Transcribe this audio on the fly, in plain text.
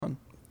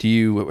Do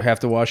you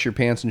have to wash your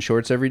pants and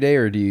shorts every day,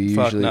 or do you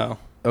Fuck usually? no.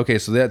 Okay,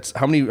 so that's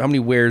how many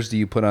wears do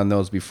you put on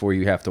those before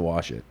you have to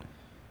wash it?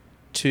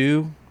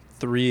 2,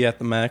 3 at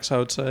the max, I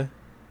would say.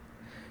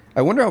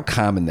 I wonder how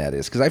common that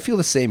is, because I feel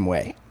the same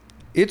way.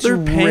 It's They're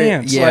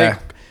pants. Yeah.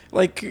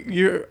 Like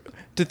you're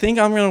to think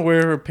I'm gonna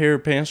wear a pair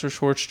of pants or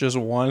shorts just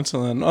once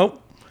and then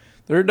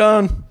they're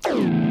done.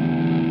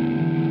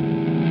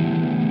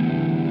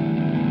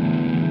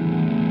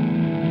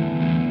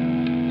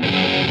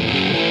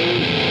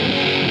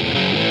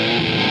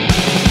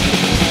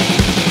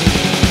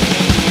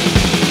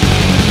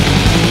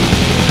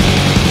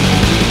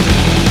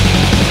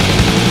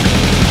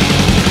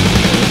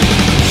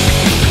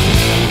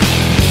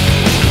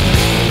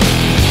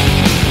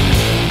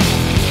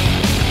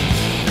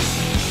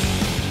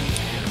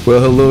 Well,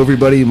 hello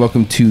everybody, and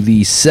welcome to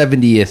the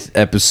 70th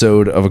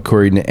episode of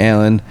According to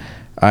Alan.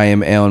 I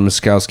am Alan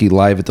Muskowski,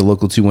 live at the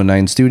Local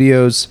 219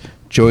 studios,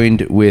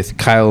 joined with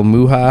Kyle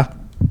Muha.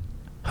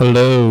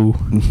 Hello.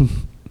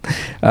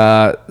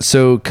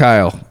 So,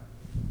 Kyle,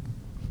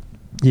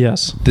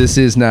 Yes. this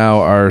is now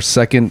our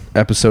second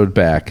episode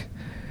back,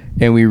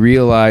 and we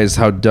realized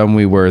how dumb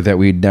we were that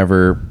we'd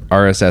never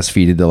RSS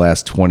feeded the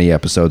last 20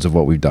 episodes of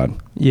what we've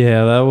done.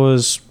 Yeah, that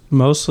was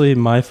mostly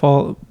my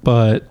fault,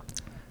 but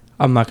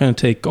I'm not going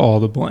to take all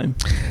the blame.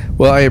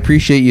 Well, I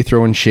appreciate you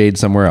throwing shade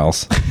somewhere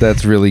else.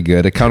 That's really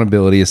good.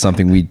 Accountability is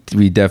something we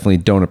definitely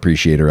don't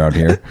appreciate around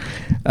here.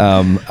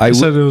 I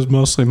said it was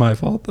mostly my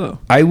fault, though.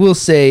 I will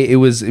say it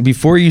was,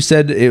 before you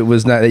said it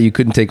was not that you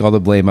couldn't take all the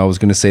blame, I was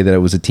going to say that it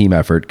was a team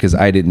effort because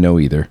I didn't know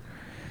either.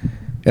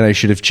 And I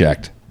should have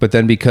checked. But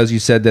then because you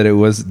said that it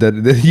was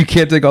that you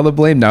can't take all the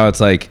blame, now it's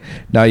like,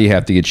 now you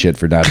have to get shit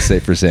for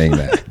saying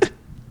that.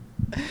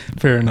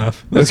 Fair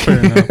enough. That's fair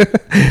enough.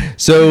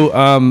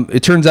 So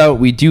it turns out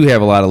we do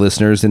have a lot of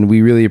listeners, and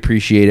we really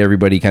appreciate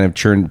everybody kind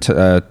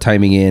of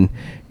timing in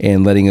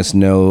and letting us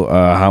know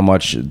how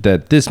much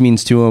that this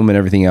means to them and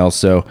everything else.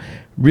 So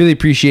really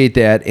appreciate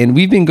that. And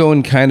we've been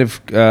going kind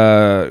of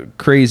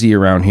crazy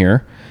around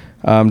here,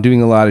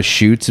 doing a lot of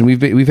shoots, and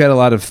we've had a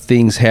lot of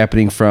things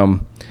happening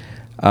from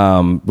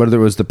whether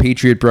it was the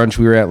Patriot Brunch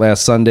we were at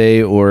last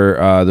Sunday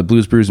or the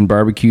Blues Brews and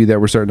Barbecue that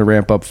we're starting to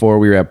ramp up for.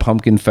 We were at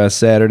Pumpkin Fest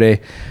Saturday.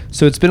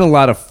 So it's been a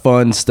lot of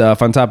fun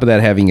stuff. On top of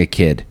that, having a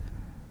kid.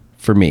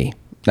 For me.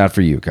 Not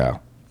for you,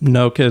 Kyle.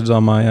 No kids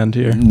on my end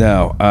here.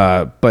 No.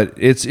 But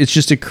it's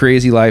just a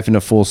crazy life in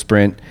a full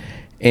sprint.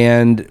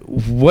 And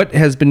what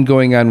has been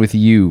going on with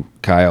you,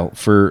 Kyle,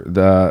 for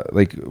the,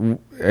 like,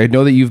 I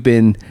know that you've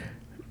been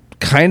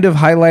kind of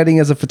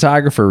highlighting as a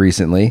photographer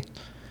recently.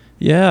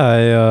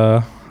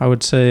 Yeah, I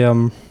would say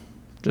I'm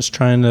just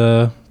trying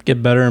to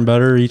get better and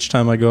better each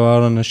time I go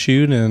out on a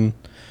shoot, and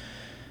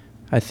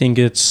I think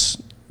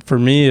for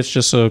me it's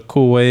just a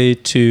cool way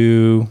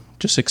to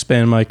just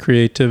expand my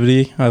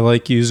creativity. I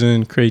like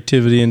using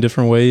creativity in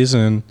different ways,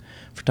 and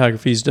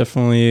photography is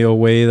definitely a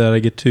way that I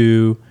get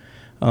to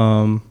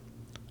I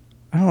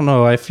don't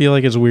know, I feel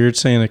like it's weird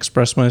saying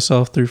express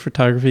myself through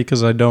photography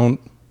because I don't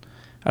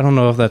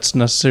know if that's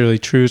necessarily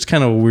true. It's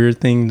kind of a weird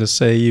thing to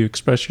say you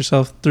express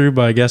yourself through,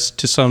 but I guess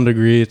to some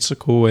degree it's a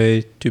cool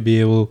way to be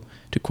able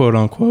to quote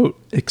unquote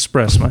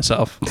express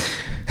myself.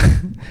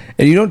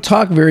 And you don't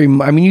talk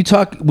you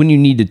talk when you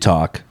need to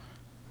talk.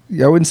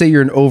 I wouldn't say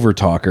you're an over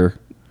talker.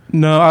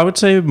 No, I would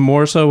say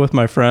more so with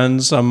my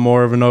friends. I'm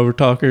more of an over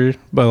talker,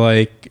 but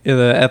like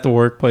at the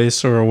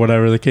workplace or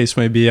whatever the case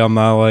may be, I'm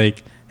not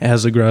like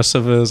as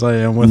aggressive as I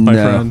am with my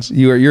friends.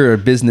 You're a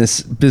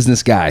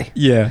business guy.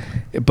 Yeah.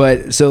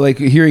 But so like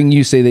hearing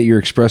you say that you're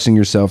expressing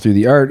yourself through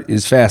the art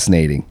is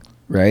fascinating,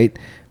 right?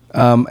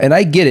 And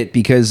I get it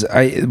because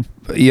I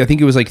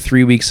think it was like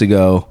 3 weeks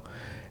ago.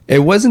 It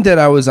wasn't that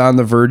I was on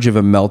the verge of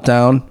a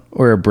meltdown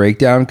or a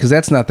breakdown, because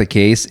that's not the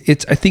case.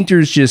 I think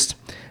there's just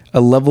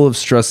a level of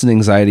stress and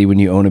anxiety when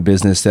you own a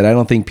business that I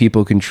don't think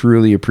people can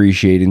truly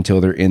appreciate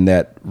until they're in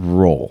that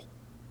role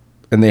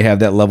and they have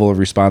that level of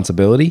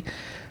responsibility.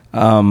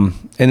 And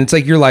it's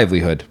like your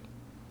livelihood.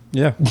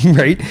 Yeah.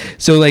 Right.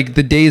 So like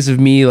the days of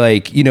me,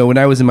 like, you know, when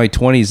I was in my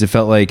 20s, it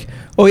felt like,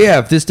 oh yeah,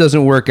 if this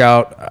doesn't work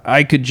out,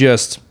 I could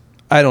just,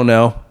 I don't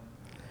know,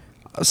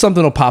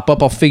 something will pop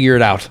up. I'll figure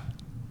it out.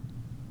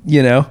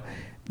 You know,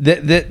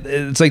 that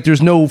it's like,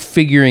 there's no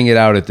figuring it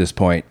out at this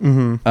point.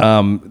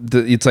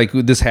 Mm-hmm. It's like,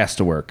 this has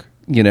to work,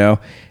 you know?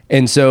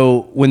 And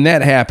so when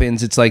that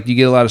happens, it's like you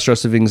get a lot of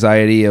stress of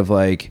anxiety of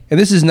like, and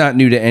this is not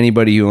new to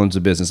anybody who owns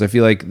a business. I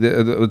feel like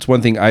it's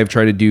one thing I've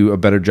tried to do a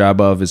better job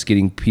of is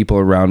getting people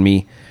around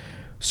me,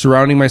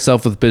 surrounding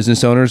myself with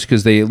business owners,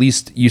 because they, at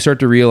least you start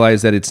to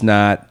realize that it's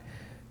not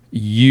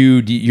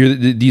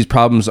these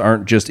problems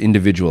aren't just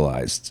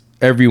individualized.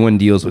 Everyone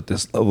deals with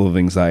this level of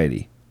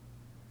anxiety.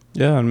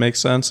 Yeah, it makes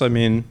sense. I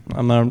mean,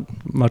 I'm not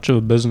much of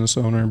a business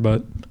owner,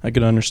 but I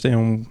could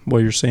understand what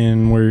you're saying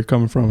and where you're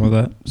coming from with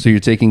that. So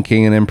you're taking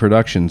K&M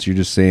Productions. You're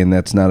just saying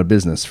that's not a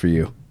business for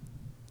you.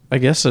 I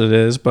guess it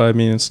is, but I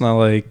mean, it's not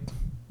like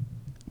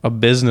a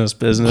business.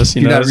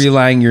 You're not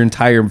relying your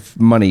entire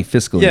money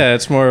fiscally. Yeah,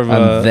 it's more of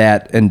on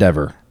that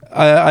endeavor.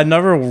 I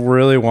never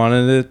really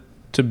wanted it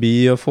to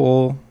be a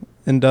full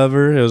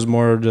endeavor. It was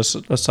more of just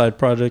a side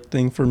project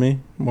thing for me,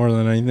 more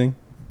than anything.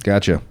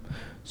 Gotcha.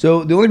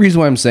 So the only reason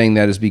why I'm saying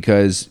that is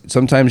because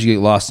sometimes you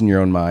get lost in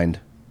your own mind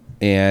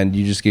and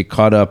you just get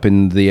caught up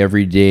in the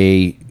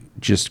everyday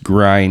just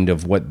grind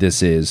of what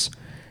this is.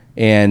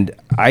 And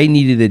I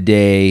needed a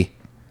day.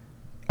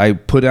 I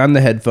put on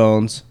the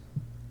headphones.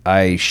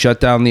 I shut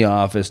down the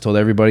office, told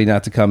everybody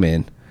not to come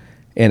in.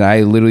 And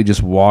I literally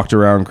just walked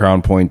around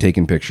Crown Point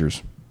taking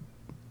pictures.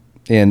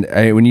 And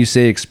when you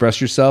say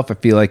express yourself, I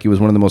feel like it was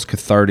one of the most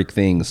cathartic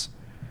things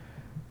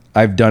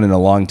I've done in a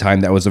long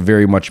time. That was a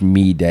very much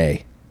me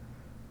day.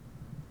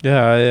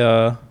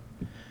 Yeah,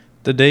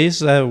 the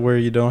days that where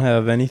you don't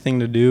have anything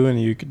to do and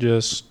you could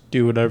just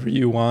do whatever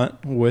you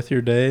want with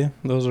your day,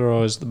 those are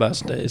always the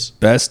best days.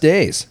 Best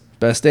days.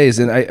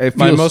 And I feel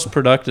my most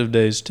productive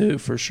days too,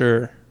 for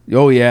sure.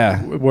 Oh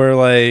yeah. Where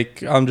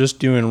like I'm just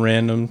doing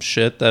random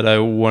shit that I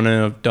wouldn't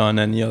have done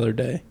any other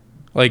day.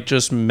 Like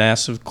just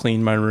massive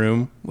clean my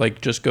room,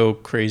 like just go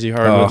crazy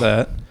hard with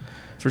that.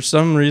 For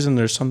some reason,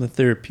 there's something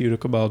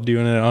therapeutic about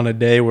doing it on a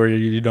day where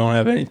you don't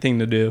have anything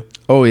to do.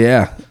 Oh,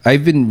 yeah.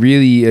 I've been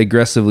really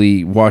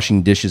aggressively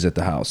washing dishes at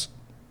the house.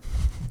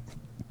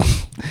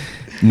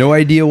 No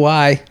idea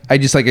why. I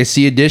just I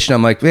see a dish and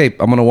I'm like, hey,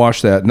 I'm going to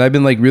wash that. And I've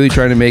been really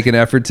trying to make an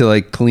effort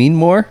to clean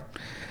more.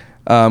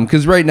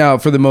 Because right now,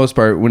 for the most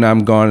part, when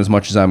I'm gone as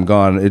much as I'm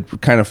gone, it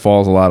kind of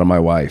falls a lot on my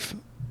wife,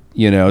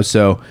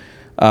 so...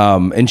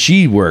 and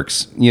she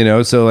works,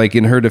 so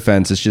in her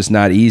defense, it's just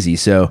not easy.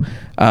 So,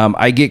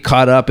 I get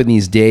caught up in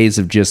these days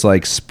of just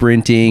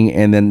sprinting.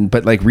 And then,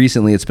 but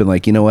recently it's been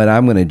you know what,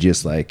 I'm going to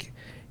just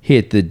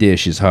hit the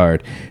dishes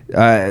hard.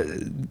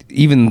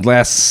 Even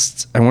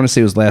I want to say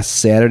it was last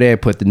Saturday, I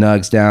put the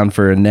Nugs down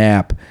for a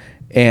nap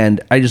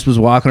and I just was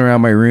walking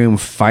around my room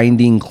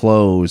finding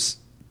clothes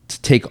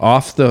to take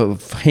off the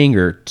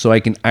hanger so I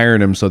can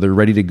iron them so they're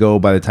ready to go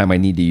by the time I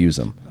need to use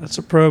them. That's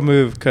a pro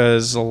move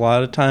because a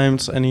lot of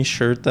times any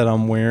shirt that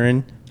I'm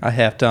wearing, I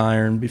have to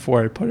iron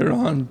before I put it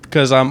on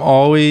because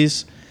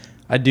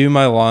I do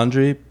my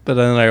laundry, but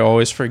then I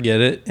always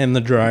forget it in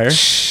the dryer.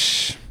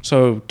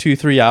 So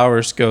 2-3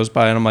 hours goes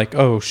by and I'm like,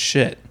 oh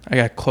shit, I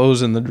got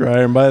clothes in the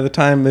dryer. And by the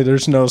time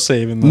there's no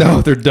saving them.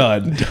 No, they're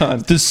done.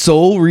 The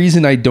sole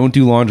reason I don't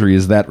do laundry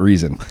is that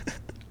reason.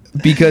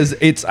 Because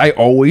I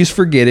always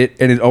forget it,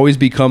 and it always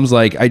becomes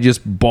I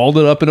just balled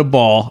it up in a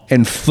ball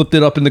and flipped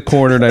it up in the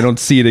corner, and I don't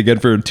see it again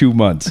for 2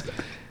 months.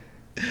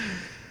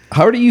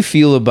 How do you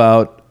feel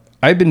about?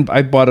 I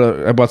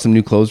bought some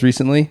new clothes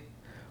recently.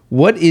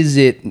 What is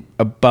it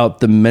about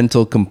the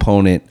mental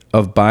component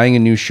of buying a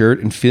new shirt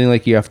and feeling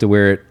like you have to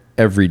wear it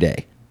every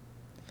day?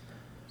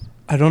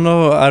 I don't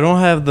know. I don't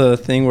have the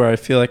thing where I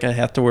feel like I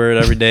have to wear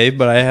it every day,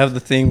 but I have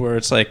the thing where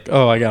it's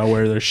oh, I got to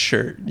wear this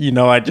shirt.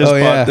 I just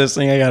bought this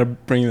thing. I got to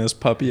bring this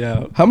puppy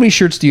out. How many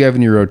shirts do you have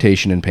in your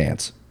rotation in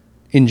pants?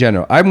 In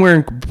general, I'm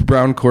wearing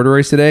brown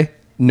corduroys today.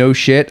 No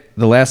shit.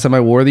 The last time I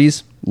wore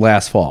these,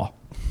 last fall.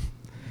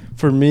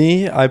 For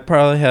me, I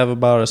probably have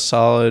about a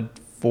solid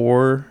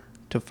 4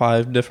 to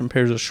 5 different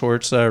pairs of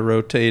shorts that I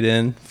rotate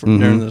in from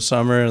during the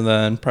summer, and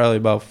then probably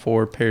about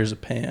 4 pairs of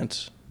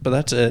pants. But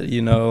that's it.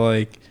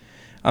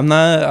 I'm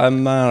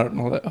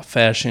not a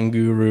fashion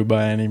guru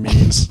by any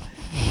means.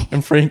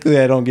 And frankly,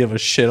 I don't give a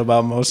shit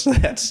about most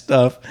of that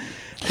stuff.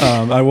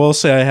 I will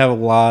say I have a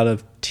lot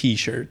of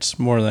t-shirts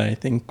more than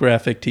anything,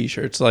 graphic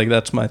t-shirts.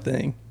 That's my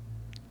thing.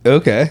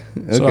 Okay.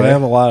 So I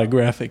have a lot of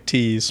graphic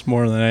tees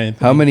more than anything.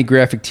 How many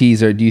graphic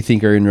tees do you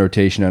think are in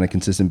rotation on a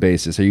consistent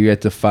basis? Are you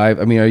at the 5?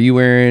 I mean, are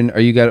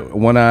you got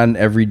one on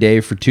every day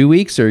for 2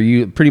 weeks, or are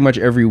you pretty much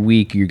every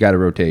week you got a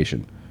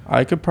rotation?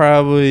 I could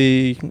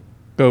probably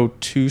go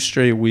 2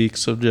 straight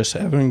weeks of just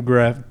having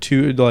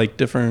two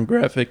different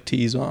graphic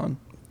tees on.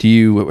 Do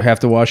you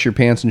have to wash your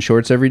pants and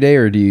shorts every day,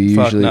 or do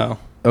you usually? No.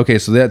 Okay,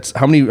 so that's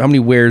how many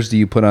wears do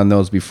you put on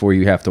those before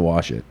you have to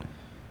wash it?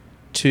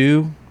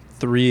 2,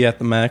 3 at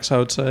the max, I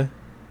would say.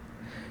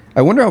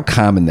 I wonder how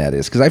common that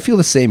is, because I feel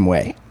the same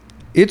way.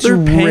 It's their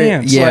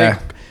pants. Yeah.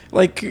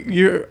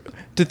 You're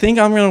to think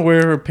I'm gonna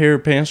wear a pair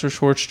of pants or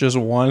shorts just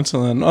once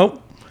and then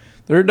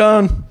they're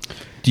done.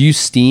 Do you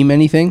steam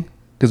anything?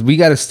 Because we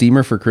got a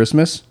steamer for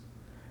Christmas.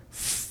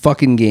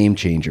 Fucking game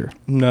changer.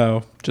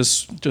 No,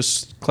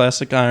 just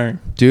classic iron.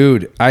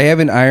 Dude, I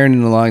haven't ironed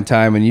in a long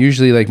time, and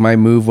usually my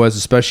move was,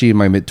 especially in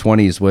my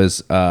mid-20s,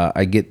 was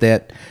I get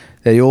that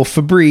old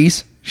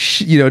Febreze,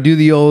 do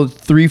the old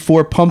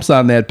 3-4 pumps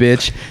on that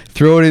bitch,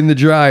 throw it in the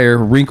dryer,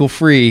 wrinkle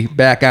free,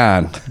 back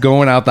on,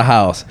 going out the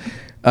house.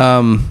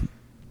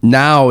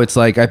 Now it's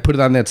I put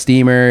it on that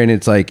steamer, and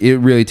it's it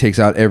really takes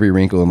out every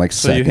wrinkle in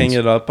seconds. So you hang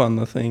it up on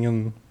the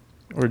thing,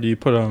 or do you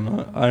put it on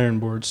an iron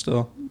board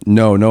still?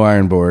 No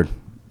iron board.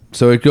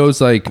 So it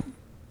goes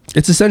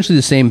it's essentially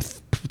the same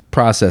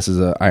process as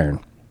an iron.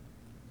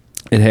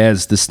 It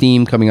has the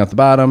steam coming out the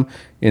bottom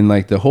in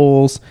the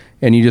holes,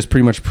 and you just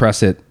pretty much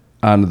press it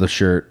onto the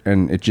shirt,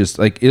 and it just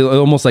it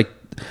almost if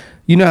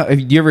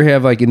you ever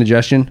have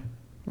indigestion,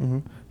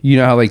 you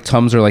know how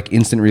Tums are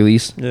instant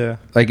release. Yeah,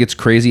 it's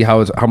crazy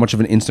how much of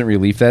an instant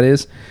relief that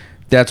is.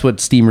 That's what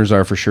steamers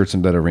are for shirts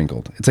that are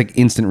wrinkled. It's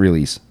instant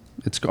release.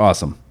 It's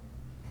awesome.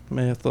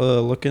 May have to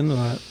look into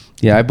that.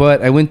 Yeah,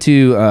 I went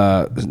to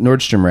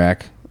Nordstrom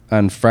Rack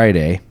on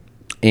Friday,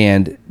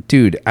 and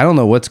dude, I don't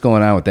know what's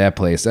going on with that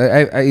place.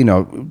 I you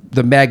know,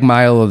 the Mag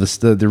Mile of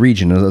the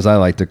region, as I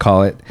like to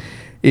call it,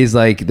 is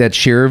like that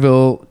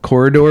Cherville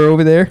corridor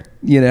over there.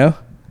 You know,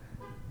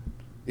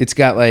 it's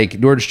got like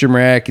Nordstrom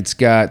Rack, it's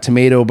got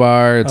Tomato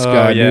Bar, it's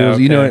got noodles,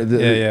 okay. you know,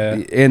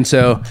 Yeah. And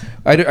so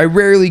I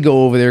rarely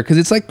go over there because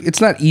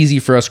it's not easy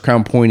for us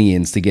Crown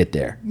Pointians to get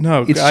there.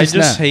 No, it's I just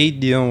not. hate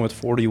dealing with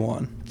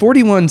 41.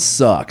 41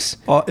 sucks.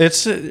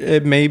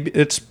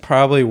 It's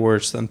probably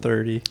worse than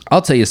 30.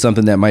 I'll tell you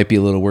something that might be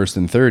a little worse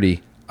than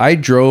 30. I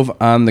drove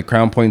on the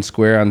Crown Point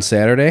Square on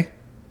Saturday.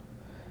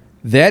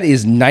 That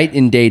is night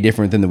and day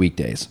different than the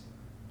weekdays.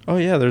 Oh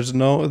yeah, there's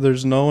no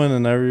one,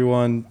 and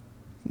everyone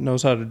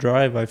knows how to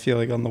drive. I feel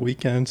like on the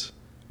weekends.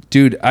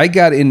 Dude, I'm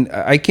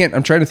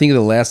trying to think of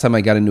the last time I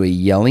got into a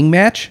yelling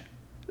match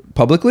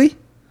publicly.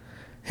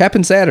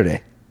 Happened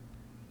Saturday.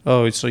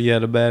 Oh, so you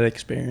had a bad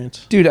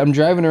experience. Dude, I'm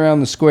driving around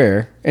the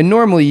square, and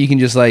normally you can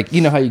just like,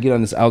 you know how you get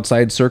on this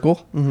outside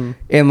circle? Mm-hmm.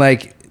 And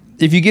like,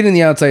 if you get in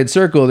the outside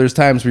circle, there's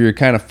times where you're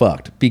kind of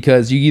fucked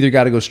because you either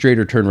got to go straight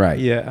or turn right.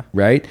 Yeah.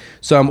 Right?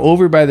 So I'm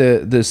over by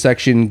the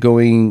section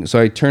going, so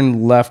I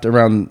turn left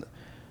around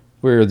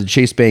where the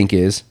Chase Bank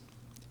is,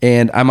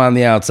 and I'm on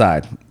the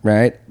outside,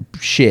 right?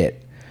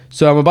 Shit.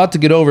 So I'm about to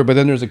get over, but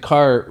then there's a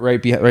car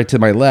right to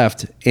my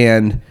left,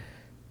 and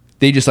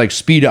they just like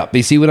speed up.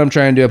 They see what I'm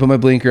trying to do. I put my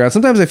blinker on.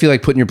 Sometimes I feel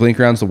like putting your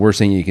blinker on is the worst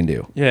thing you can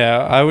do. Yeah,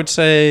 I would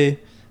say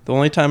the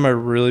only time I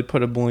really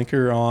put a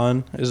blinker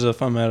on is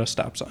if I'm at a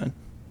stop sign.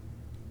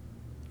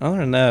 Other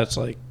than that, it's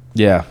like,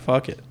 Yeah.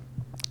 fuck it.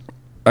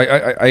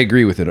 I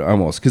agree with it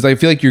almost because I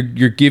feel like you're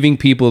giving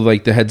people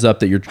like the heads up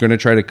that you're going to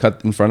try to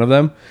cut in front of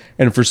them,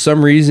 and for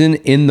some reason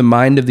in the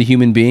mind of the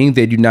human being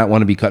they do not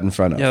want to be cut in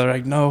front of. Yeah, they're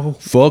like, no.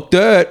 Fuck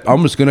that.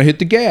 I'm just going to hit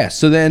the gas.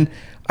 So then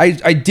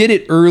I did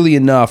it early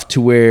enough to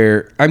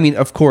where, I mean,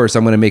 of course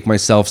I'm going to make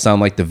myself sound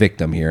like the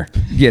victim here.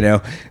 You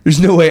know, there's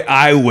no way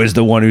I was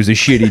the one who's a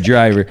shitty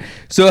driver.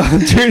 So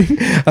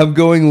I'm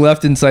going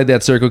left inside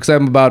that circle because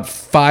I'm about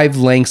 5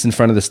 lengths in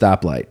front of the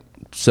stoplight.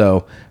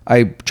 So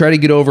I try to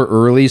get over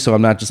early so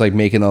I'm not just like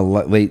making a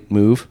late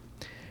move.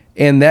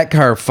 And that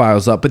car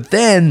files up. But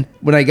then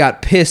when I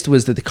got pissed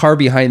was that the car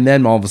behind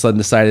them all of a sudden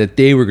decided that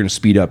they were going to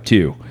speed up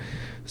too.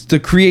 So to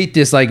create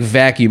this like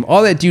vacuum,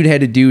 all that dude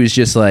had to do is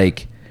just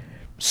like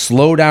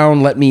slow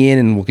down, let me in,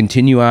 and we'll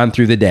continue on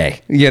through the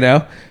day, you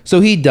know?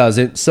 So he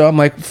doesn't. So I'm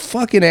like,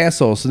 fucking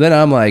asshole. So then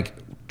I'm like,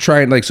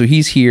 trying, like, so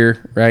he's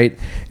here, right?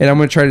 And I'm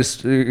going to try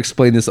to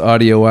explain this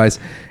audio-wise.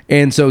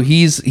 And so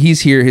he's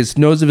here. His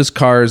nose of his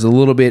car is a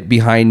little bit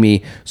behind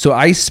me. So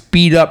I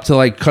speed up to,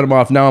 like, cut him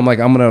off. Now I'm like,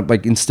 I'm going to,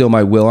 like, instill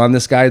my will on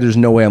this guy. There's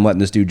no way I'm letting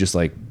this dude just,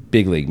 like,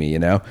 big league me, you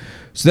know?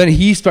 So then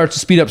he starts to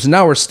speed up. So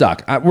now we're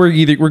stuck.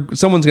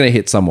 Someone's going to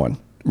hit someone,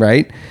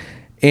 right?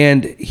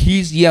 And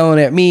he's yelling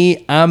at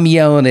me. I'm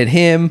yelling at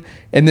him.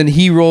 And then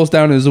he rolls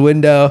down his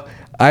window.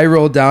 I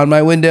roll down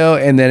my window,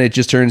 and then it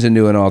just turns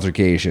into an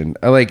altercation.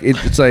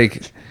 It's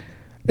like,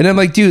 and I'm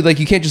like, dude, like,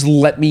 you can't just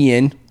let me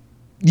in,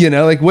 you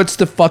know? Like, what's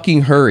the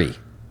fucking hurry,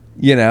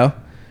 you know?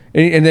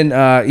 And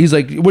then he's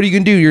like, what are you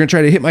gonna do? You're gonna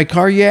try to hit my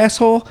car, you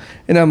asshole?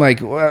 And I'm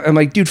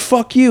like, dude,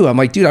 fuck you. I'm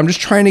like, dude, I'm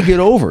just trying to get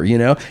over, you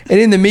know? And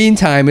in the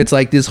meantime, it's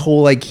like this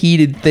whole like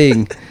heated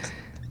thing,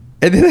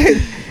 and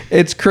then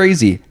it's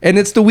crazy. And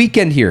it's the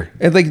weekend here,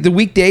 and like the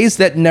weekdays,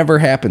 that never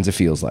happens. It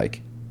feels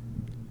like.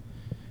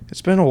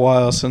 It's been a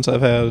while since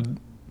I've had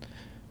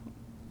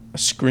a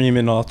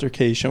screaming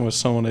altercation with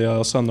someone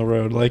else on the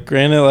road. Like,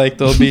 granted, like,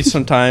 there'll be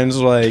some times,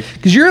 like...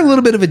 Because you're a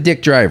little bit of a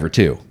dick driver,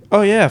 too.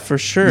 Oh, yeah, for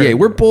sure. Yeah,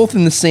 we're both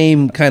in the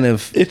same kind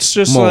of It's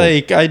just, mold.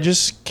 like, I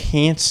just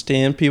can't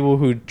stand people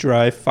who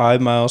drive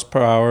 5 miles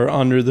per hour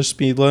under the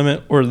speed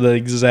limit or the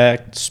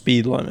exact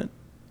speed limit.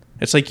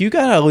 It's like, you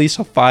got at least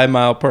a 5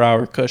 mile per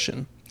hour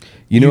cushion.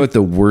 You know what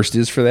the worst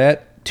is for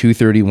that?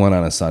 231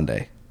 on a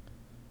Sunday.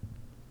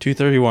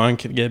 231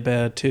 could get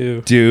bad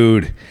too.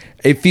 Dude,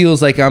 it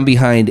feels like I'm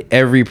behind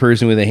every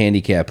person with a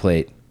handicap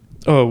plate.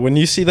 Oh, when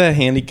you see that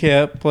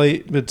handicap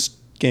plate, it's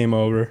game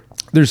over.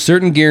 There's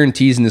certain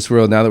guarantees in this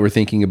world, now that we're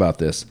thinking about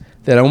this,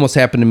 that almost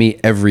happen to me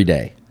every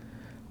day.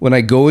 When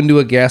I go into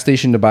a gas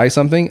station to buy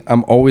something,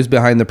 I'm always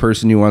behind the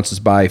person who wants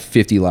to buy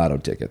 50 lotto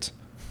tickets.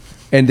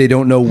 And they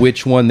don't know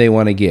which one they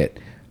want to get.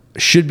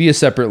 Should be a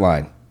separate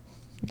line.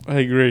 I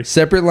agree.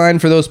 Separate line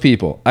for those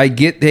people. I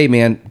get, hey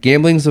man,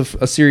 gambling's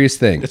a serious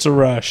thing. It's a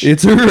rush.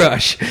 It's a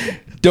rush.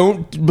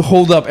 Don't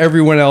hold up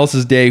everyone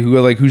else's day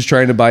who's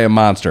trying to buy a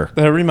monster.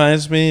 That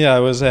reminds me, I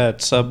was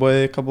at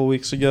Subway a couple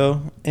weeks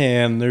ago,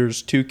 and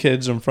there's 2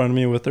 kids in front of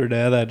me with their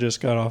dad that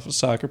just got off of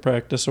soccer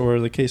practice or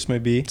whatever the case may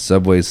be.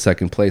 Subway's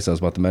second place, I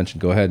was about to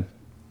mention. Go ahead.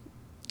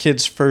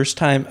 Kid's first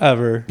time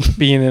ever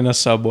being in a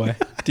Subway.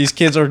 These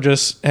kids are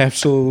just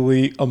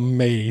absolutely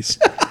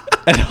amazed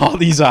at all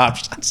these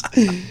options.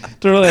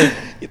 They're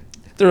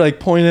like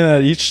pointing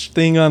at each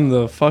thing on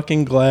the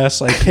fucking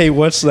glass, like, hey,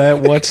 what's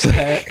that? What's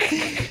that?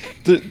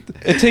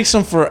 It takes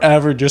them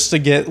forever just to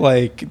get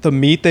like the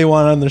meat they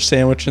want on their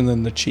sandwich and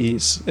then the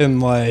cheese.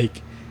 And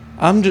like,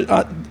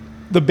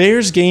 The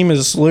Bears game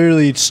is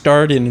literally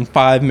starting in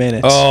 5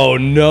 minutes. Oh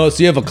no!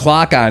 So you have a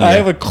clock on you. I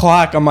have a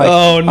clock. I'm like,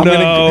 oh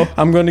no!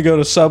 I'm going to go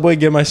to Subway,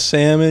 get my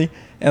Sammy,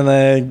 and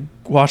then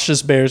watch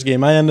this Bears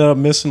game. I ended up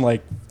missing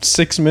like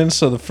 6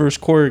 minutes of the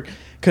first quarter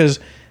because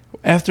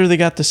after they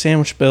got the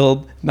sandwich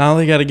build, now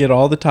they got to get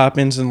all the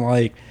toppings and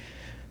like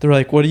they're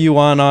like, "What do you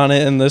want on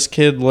it?" And this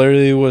kid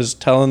literally was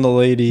telling the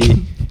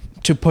lady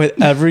to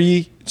put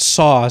every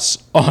sauce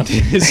on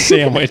his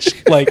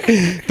sandwich, like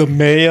the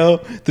mayo,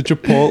 the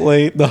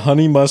chipotle, the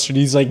honey mustard.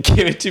 He's like,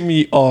 give it to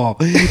me all.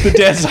 The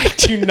dad's like,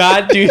 do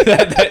not do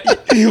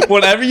that.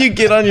 Whatever you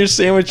get on your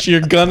sandwich,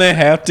 you're gonna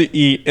have to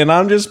eat. And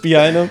I'm just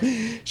behind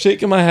him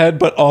shaking my head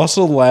but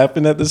also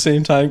laughing at the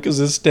same time because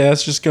his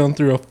dad's just going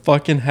through a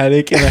fucking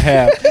headache and a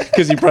half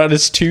because he brought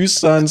his 2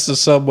 sons to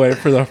Subway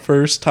for the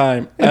first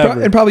time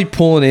ever. And probably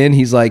pulling in,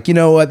 he's like, you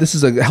know what, this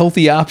is a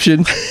healthy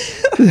option.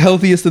 The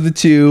healthiest of the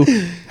two.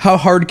 How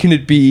hard can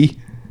it be?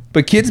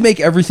 But kids make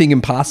everything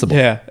impossible.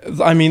 Yeah.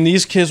 I mean,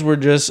 these kids were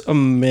just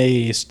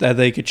amazed that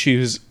they could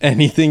choose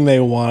anything they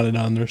wanted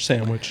on their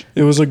sandwich.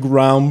 It was a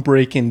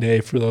groundbreaking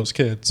day for those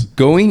kids.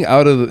 Going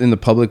out in the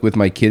public with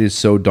my kid is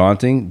so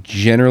daunting.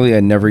 Generally, I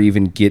never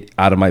even get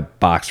out of my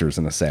boxers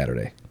on a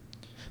Saturday.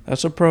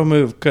 That's a pro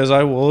move because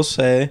I will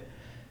say,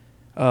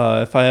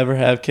 if I ever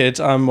have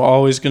kids, I'm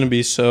always going to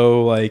be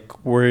so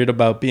like worried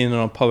about being in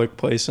a public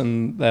place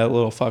and that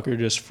little fucker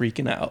just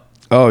freaking out.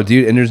 Oh,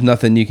 dude, and there's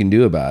nothing you can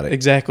do about it.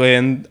 Exactly.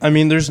 And I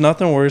mean, there's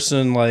nothing worse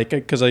than like,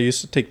 because I used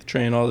to take the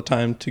train all the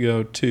time to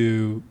go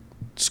to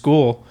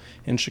school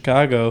in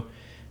Chicago.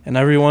 And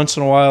every once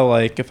in a while,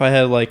 like if I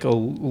had like a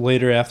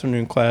later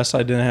afternoon class,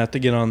 I didn't have to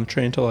get on the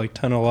train till like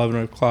 10, 11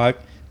 o'clock.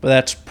 But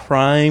that's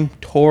prime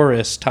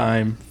tourist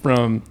time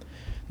from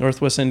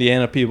Northwest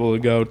Indiana people to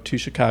go to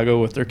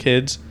Chicago with their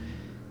kids.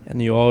 And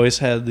you always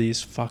had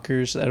these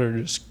fuckers that are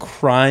just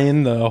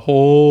crying the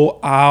whole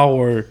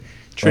hour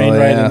train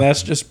ride, and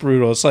that's just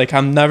brutal. It's like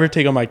I'm never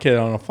taking my kid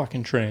on a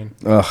fucking train.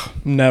 Ugh.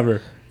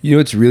 Never. You know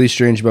what's really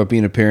strange about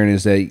being a parent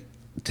is that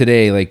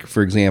today, like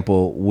for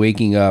example,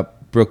 waking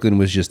up, Brooklyn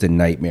was just a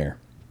nightmare.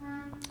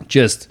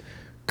 Just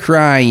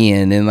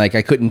crying and like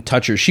I couldn't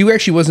touch her. She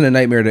actually wasn't a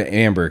nightmare to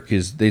Amber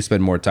because they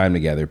spend more time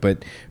together.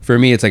 But for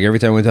me, it's like every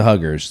time I went to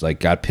hug her, she like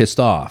got pissed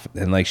off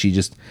and like she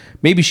just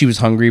maybe she was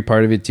hungry,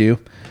 part of it too.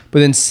 But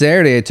then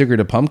Saturday, I took her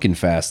to Pumpkin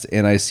Fest,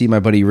 and I see my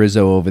buddy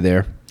Rizzo over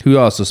there, who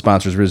also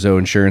sponsors Rizzo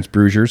Insurance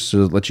Bruisers,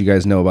 so I'll let you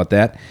guys know about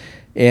that.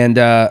 And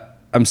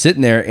I'm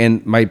sitting there,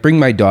 and bring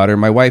my daughter.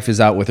 My wife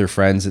is out with her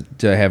friends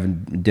to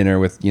have dinner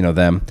with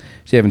them.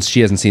 She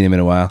hasn't seen them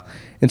in a while,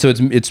 and so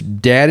it's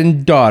dad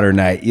and daughter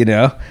night.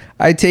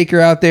 I take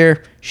her out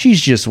there. She's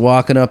just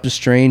walking up to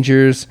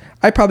strangers.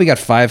 I probably got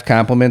 5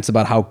 compliments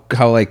about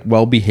how like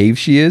well behaved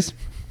she is.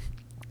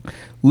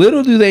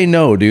 Little do they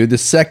know, dude, the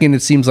second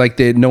it seems like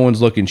no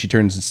one's looking, she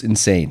turns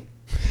insane.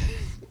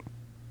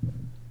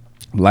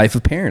 Life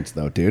of parents,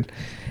 though, dude.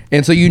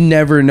 And so you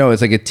never know.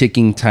 It's like a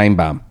ticking time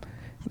bomb.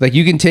 Like,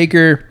 you can take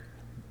her,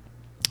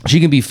 she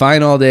can be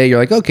fine all day. You're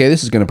like, okay,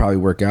 this is going to probably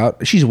work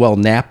out. She's well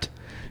napped.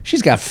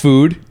 She's got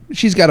food.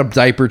 She's got a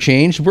diaper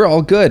change. We're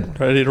all good.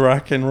 Ready to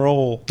rock and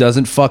roll.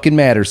 Doesn't fucking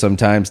matter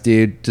sometimes,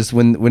 dude. Just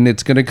when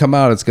it's going to come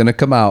out, it's going to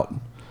come out.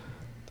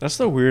 That's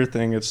the weird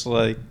thing. It's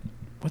like,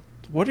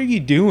 what are you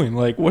doing?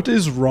 Like, what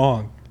is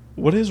wrong?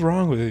 What is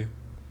wrong with you?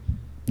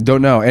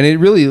 Don't know. And it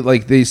really,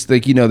 like, there's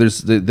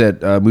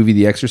that movie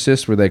The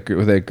Exorcist where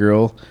that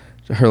girl,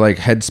 her like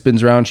head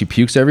spins around, she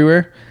pukes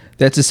everywhere.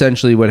 That's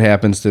essentially what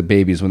happens to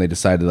babies when they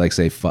decide to like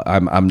say,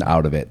 I'm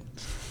out of it.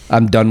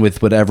 I'm done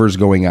with whatever's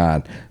going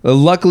on.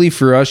 Luckily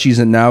for us, she's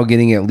now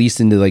getting at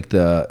least into like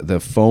the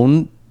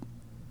phone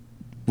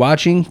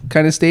watching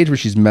kind of stage where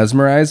she's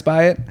mesmerized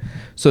by it.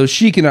 So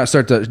she cannot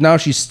now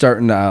she's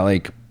starting to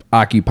like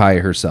occupy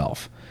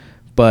herself.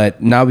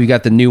 But now we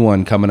got the new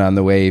one coming on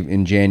the way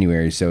in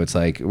January, so it's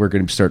like we're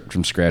going to start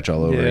from scratch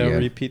all over again.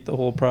 Repeat the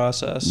whole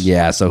process.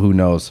 Yeah, so who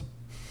knows?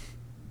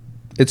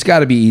 It's got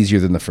to be easier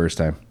than the first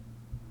time.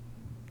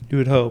 You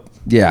would hope.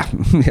 Yeah,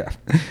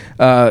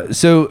 yeah.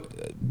 So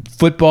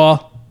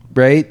football,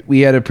 right?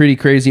 We had a pretty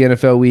crazy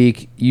NFL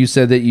week. You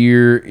said that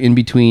you're in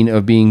between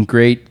of being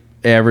great,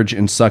 average,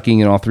 and sucking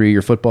in all 3 of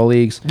your football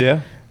leagues.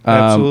 Yeah,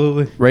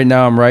 absolutely. Right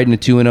now, I'm riding a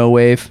 2-0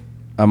 wave.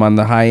 I'm on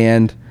the high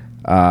end.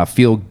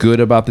 Feel good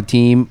about the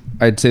team.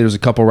 I'd say there's a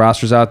couple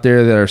rosters out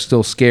there that are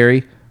still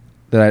scary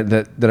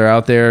that are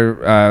out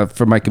there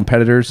for my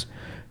competitors.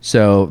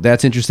 So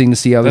that's interesting to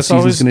see how the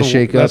season's going to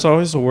shake up. That's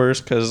always the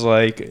worst because,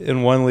 like,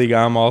 in one league,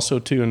 I'm also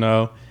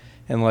 2-0.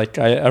 And, like,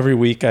 every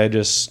week I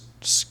just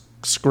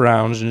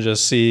scrounge and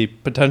just see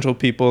potential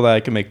people that I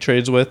can make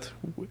trades with.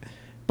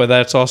 But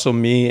that's also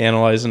me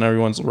analyzing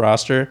everyone's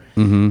roster.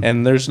 Mm-hmm.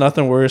 And there's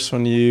nothing worse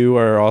when you're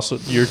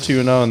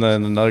 2-0 and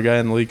then another guy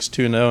in the league's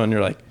 2-0 and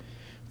you're like,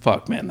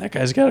 fuck, man, that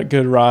guy's got a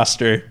good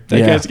roster.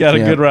 That guy's got a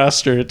good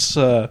roster. It's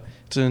an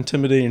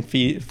intimidating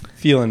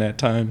feeling at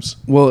times.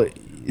 Well,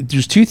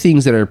 there's 2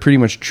 things that are pretty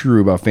much true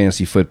about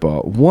fantasy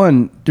football.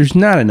 One, there's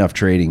not enough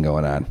trading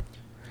going on.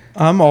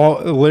 I'm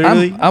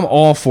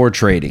all for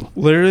trading.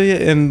 Literally,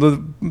 and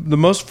the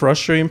most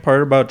frustrating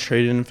part about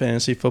trading in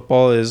fantasy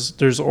football is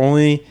there's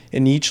only,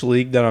 in each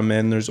league that I'm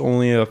in, there's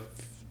only a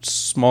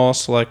small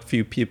select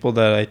few people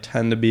that I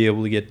tend to be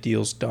able to get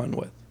deals done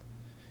with.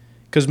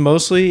 Because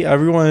mostly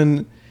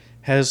everyone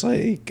has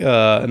like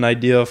an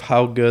idea of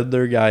how good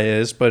their guy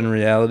is, but in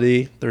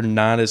reality, they're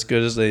not as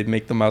good as they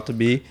make them out to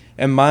be.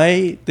 And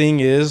my thing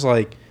is,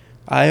 like,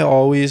 I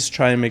always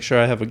try and make sure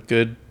I have a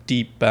good,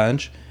 deep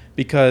bench,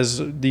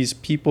 because these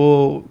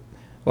people,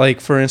 like,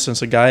 for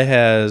instance, a guy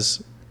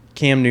has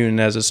Cam Newton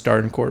as a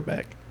starting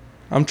quarterback.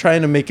 I'm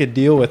trying to make a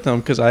deal with him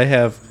because I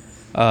have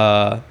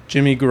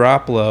Jimmy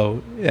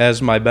Garoppolo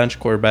as my bench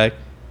quarterback.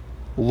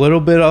 A little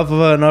bit of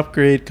an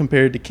upgrade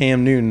compared to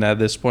Cam Newton at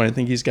this point. I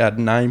think he's got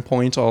 9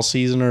 points all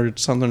season or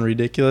something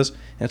ridiculous.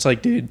 And it's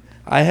like, dude,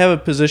 I have a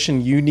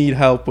position you need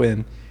help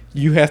in.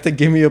 You have to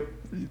give me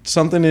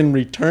something in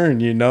return,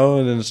 you know?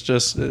 And it's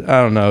just,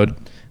 I don't know.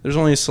 There's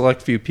only a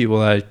select few people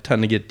that I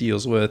tend to get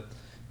deals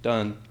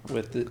done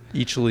with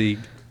each league.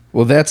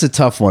 Well, that's a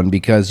tough one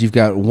because you've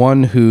got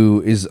one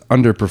who is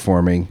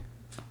underperforming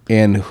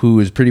and who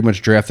is pretty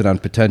much drafted on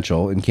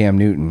potential in Cam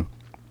Newton.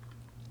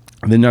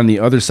 And then on the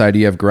other side,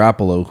 you have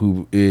Garoppolo,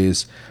 who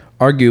is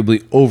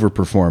arguably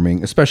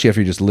overperforming, especially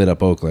after he just lit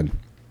up Oakland.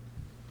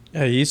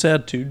 Yeah, he's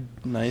had 2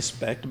 nice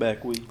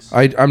back-to-back weeks.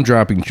 I'm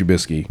dropping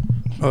Trubisky.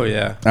 Oh,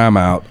 yeah. I'm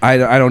out. I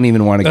don't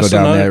even want to go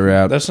down that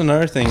route. That's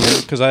another thing,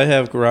 because I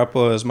have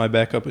Garoppolo as my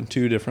backup in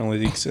 2 different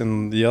leagues,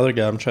 and the other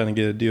guy I'm trying to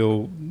get a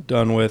deal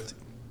done with,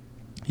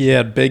 he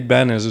had Big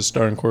Ben as his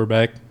starting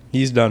quarterback.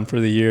 He's done for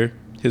the year.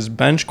 His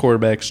bench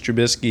quarterback's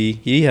Trubisky.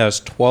 He has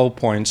 12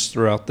 points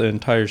throughout the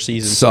entire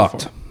season.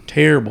 Sucked. So far.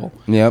 Terrible.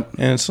 Yep.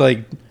 And it's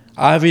like,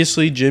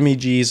 obviously, Jimmy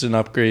G's an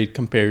upgrade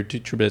compared to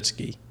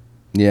Trubisky.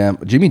 Yeah,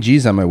 Jimmy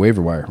G's on my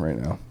waiver wire right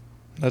now.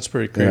 That's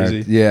pretty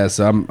crazy. Yeah,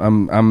 so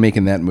I'm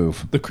making that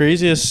move. The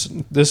craziest,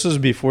 this was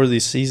before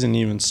the season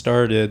even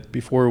started,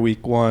 before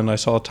week 1, I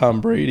saw Tom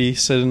Brady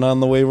sitting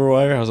on the waiver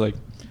wire. I was like,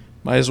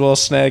 might as well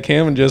snag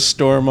him and just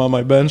store him on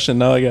my bench, and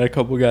now I got a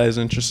couple guys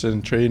interested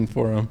in trading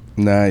for him.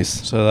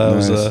 Nice. So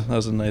that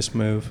was a nice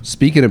move.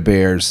 Speaking of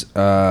Bears,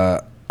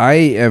 I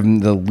am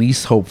the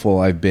least hopeful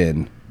I've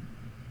been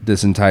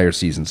this entire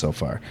season so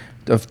far.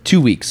 Of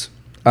 2 weeks,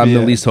 I'm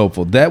the least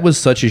hopeful. That was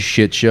such a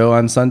shit show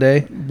on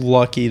Sunday.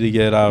 Lucky to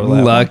get out of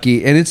that.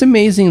 Lucky. And it's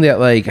amazing that,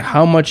 like,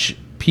 how much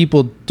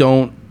people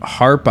don't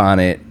harp on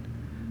it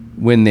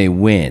when they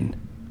win.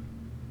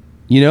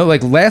 You know,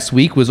 like, last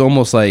week was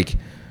almost like,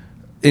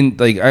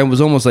 I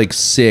was almost like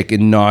sick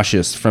and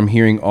nauseous from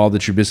hearing all the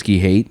Trubisky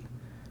hate.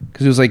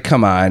 Because it was like,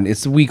 come on,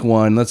 it's week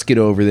 1, let's get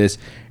over this.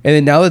 And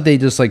then now that they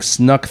just like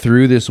snuck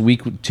through this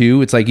week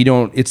 2, it's like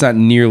it's not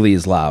nearly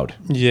as loud.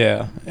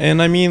 Yeah.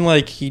 And I mean,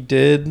 like, he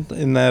did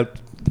in that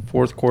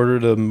fourth quarter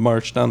to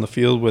march down the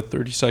field with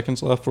 30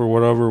 seconds left or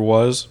whatever it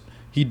was.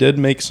 He did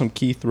make some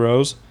key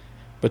throws,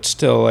 but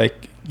still,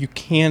 like, you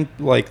can't,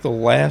 like, the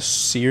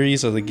last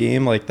series of the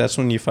game, like, that's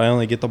when you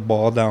finally get the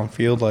ball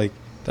downfield. Like,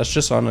 that's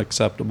just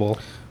unacceptable.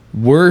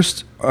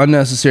 Worst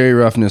unnecessary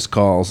roughness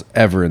calls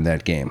ever in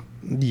that game.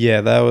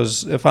 Yeah, that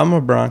was, if I'm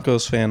a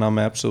Broncos fan, I'm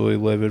absolutely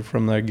livid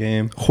from that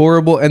game.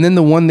 Horrible. And then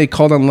the one they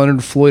called on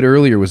Leonard Floyd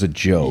earlier was a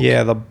joke.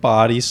 Yeah, the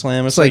body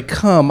slam. It's like,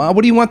 come on,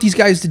 what do you want these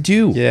guys to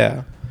do?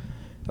 Yeah.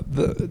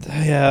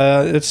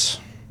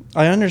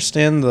 I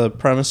understand the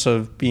premise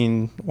of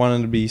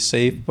wanting to be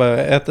safe, but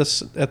at the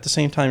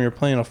same time, you're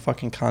playing a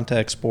fucking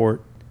contact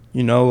sport.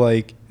 You know,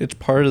 like, it's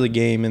part of the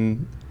game,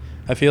 and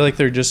I feel like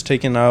they're just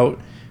taking out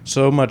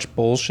so much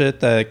bullshit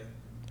that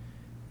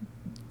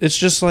it's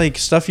just like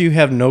stuff you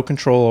have no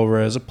control over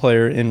as a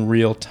player in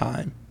real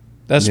time.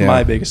 That's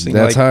my biggest thing.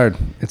 That's like, hard.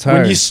 It's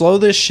hard. When you slow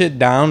this shit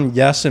down,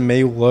 yes, it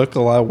may look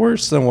a lot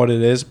worse than what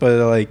it is, but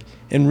like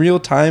in real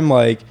time,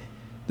 like,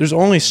 there's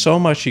only so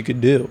much you could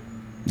do.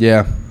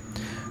 Yeah.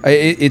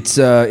 It's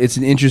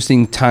an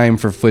interesting time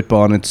for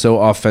football, and it's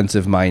so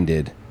offensive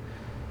minded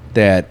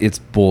that it's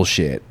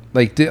bullshit.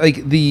 Like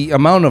the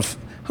amount of,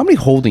 how many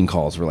holding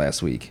calls were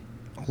last week?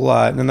 A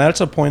lot, and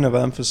that's a point of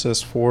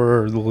emphasis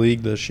for the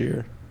league this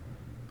year.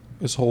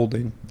 Is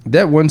holding.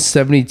 That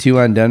 172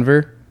 on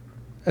Denver,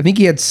 I think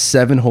he had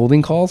 7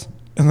 holding calls.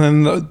 And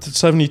then the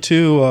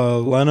 72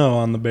 Leno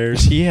on the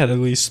Bears, he had at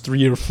least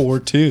 3 or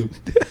 4 too.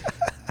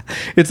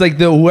 It's like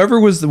whoever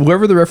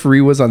the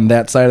referee was on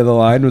that side of the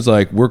line was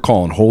like, we're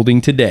calling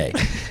holding today.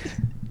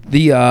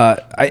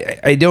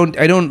 I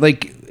don't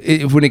like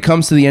when it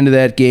comes to the end of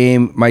that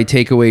game, my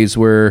takeaways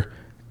were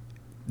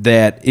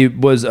that it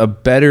was a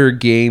better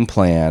game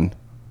plan.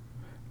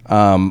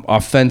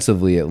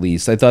 Offensively, at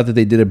least, I thought that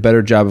they did a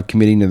better job of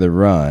committing to the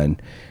run.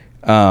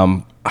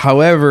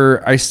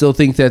 However, I still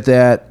think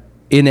that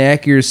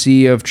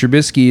inaccuracy of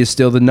Trubisky is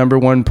still the number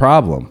one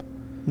problem.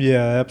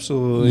 Yeah,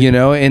 absolutely. You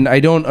know, and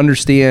I don't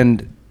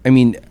understand. I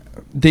mean,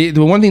 the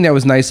one thing that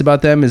was nice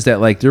about them is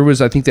that, like, there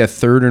was, I think, that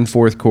third and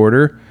fourth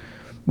quarter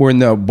when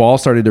the ball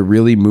started to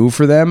really move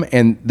for them,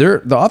 and the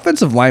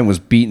offensive line was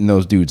beating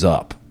those dudes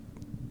up.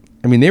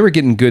 I mean, they were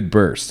getting good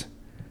bursts.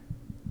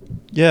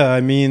 Yeah,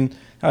 I mean,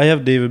 I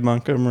have David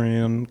Montgomery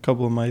in a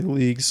couple of my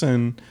leagues,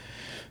 and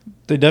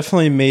they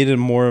definitely made it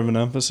more of an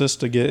emphasis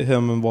to get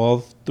him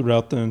involved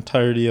throughout the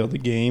entirety of the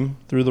game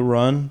through the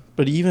run.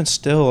 But even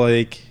still,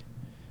 like,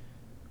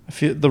 I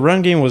feel the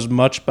run game was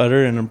much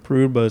better and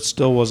improved, but it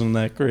still wasn't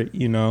that great,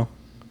 you know?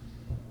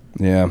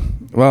 Yeah.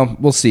 Well,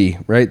 we'll see,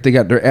 right?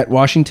 They're at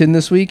Washington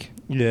this week.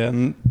 Yeah,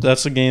 and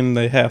that's a game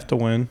they have to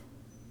win.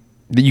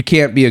 You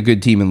can't be a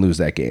good team and lose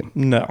that game.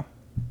 No.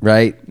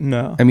 Right?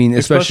 No. I mean,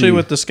 especially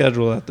with the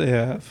schedule that they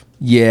have.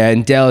 Yeah,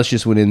 and Dallas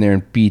just went in there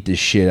and beat the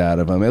shit out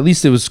of them. At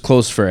least it was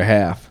close for a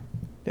half.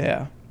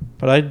 Yeah.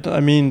 But I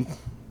mean,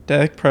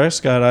 Dak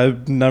Prescott,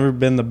 I've never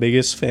been the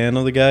biggest fan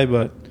of the guy,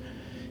 but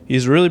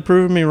he's really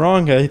proven me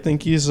wrong. I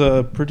think he's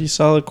a pretty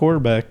solid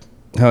quarterback.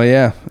 Oh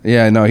yeah.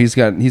 Yeah, no, he's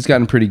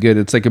gotten pretty good.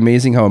 It's like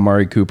amazing how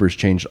Amari Cooper's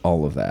changed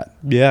all of that.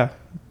 Yeah.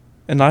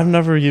 And I've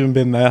never even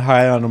been that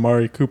high on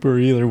Amari Cooper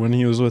either when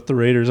he was with the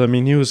Raiders. I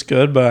mean, he was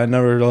good, but I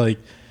never like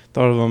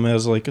thought of him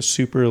as like a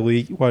super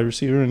elite wide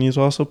receiver, and he's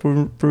also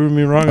proven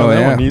me wrong on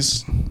that one.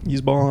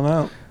 He's balling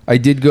out. I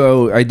did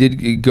go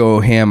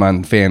ham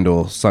on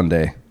FanDuel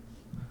Sunday.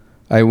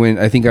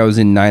 I think I was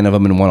in 9 of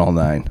them and won all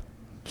 9.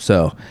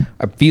 So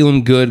I'm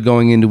feeling good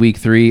going into week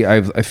 3.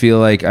 I feel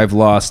like I've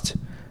lost.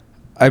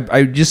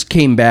 I just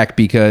came back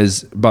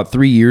because about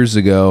 3 years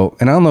ago,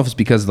 and I don't know if it's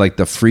because of like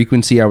the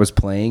frequency I was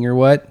playing or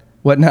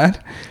whatnot,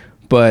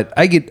 but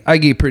I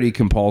get pretty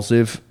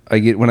compulsive. I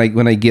get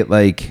when I get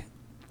like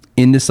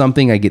into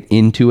something, I get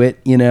into it,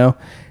 you know?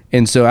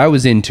 And so I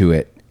was into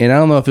it. And I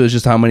don't know if it was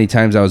just how many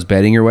times I was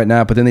betting or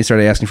whatnot, but then they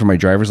started asking for my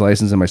driver's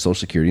license and my social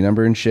security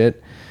number and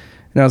shit.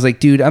 And I was like,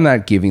 dude, I'm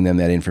not giving them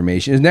that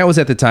information. And that was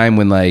at the time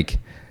when like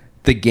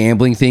the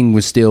gambling thing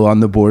was still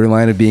on the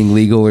borderline of being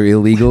legal or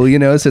illegal, you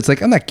know? So it's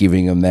like, I'm not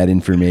giving them that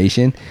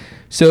information.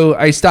 So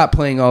I stopped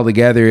playing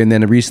altogether, and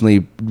then I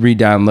recently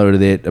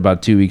re-downloaded it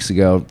about 2 weeks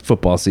ago,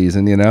 football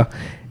season, you know?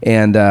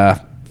 And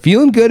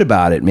feeling good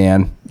about it,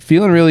 man.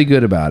 Feeling really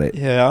good about it.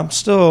 Yeah, I'm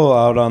still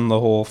out on the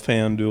whole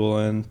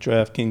FanDuel and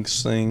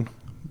DraftKings thing,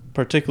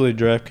 particularly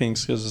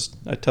DraftKings because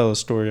I tell a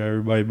story to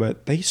everybody,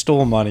 but they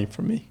stole money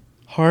from me.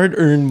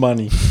 Hard-earned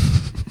money.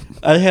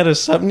 I had a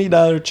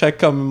 $70 check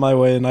coming my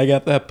way, and I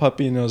got that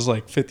puppy, and it was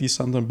like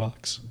 50-something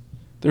bucks.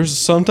 There's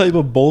some type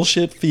of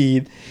bullshit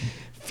fee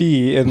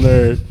in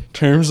their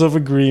terms of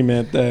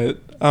agreement that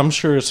I'm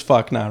sure as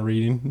fuck not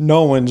reading.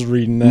 No one's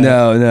reading that.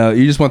 No,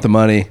 you just want the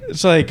money.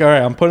 It's like, all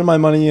right, I'm putting my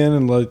money in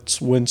and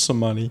let's win some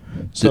money.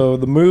 So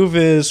the move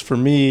is, for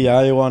me,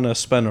 I want to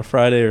spend a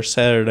Friday or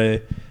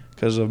Saturday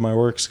because of my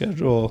work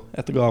schedule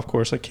at the golf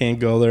course. I can't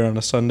go there on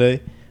a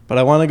Sunday. But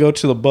I want to go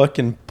to the book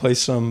and play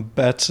some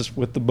bets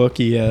with the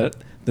bookie at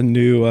the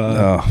new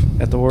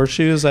at the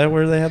Horseshoe. Is that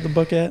where they have the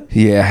book at?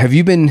 Yeah. Have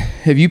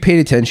you paid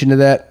attention to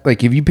that?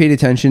 Like, have you paid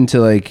attention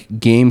to like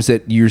games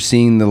that you're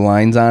seeing the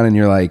lines on and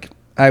you're like,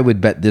 I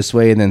would bet this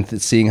way, and then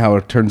seeing how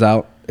it turns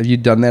out? Have you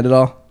done that at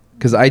all?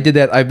 Because I did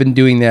that. I've been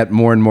doing that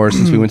more and more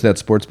since we went to that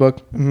sports book.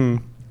 Mm-hmm.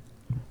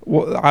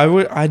 Well, I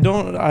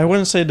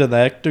wouldn't say to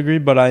that degree,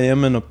 but I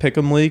am in a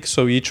pick'em league.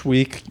 So each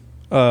week,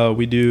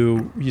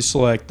 you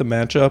select the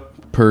matchup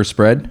per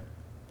spread,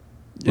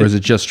 or is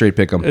it just straight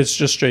pick'em? It's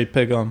just straight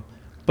pick'em,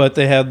 but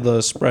they have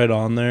the spread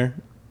on there.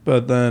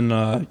 But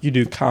then you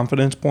do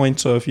confidence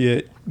points. So if you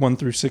hit 1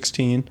 through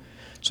 16.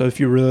 So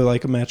if you really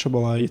like a matchup a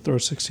lot, you throw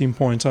 16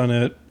 points on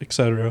it,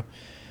 etc.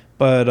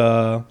 But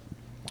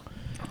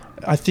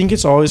I think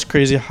it's always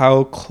crazy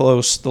how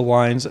close the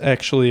lines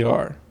actually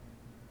are.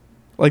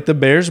 Like the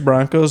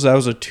Bears-Broncos, that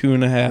was a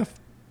 2.5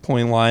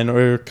 point line,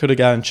 or it could have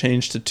gotten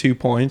changed to 2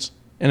 points,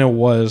 and it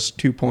was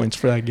 2 points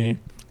for that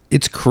game.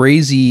 It's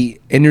crazy,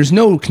 and there's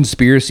no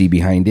conspiracy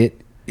behind it.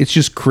 It's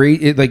just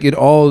crazy. It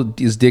all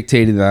is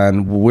dictated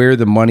on where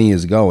the money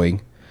is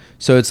going.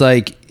 So it's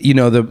like, you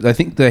know, I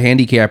think the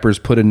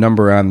handicappers put a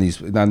number on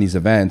these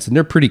events, and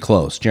they're pretty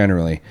close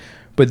generally.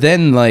 But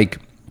then, like,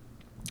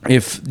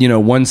 if you know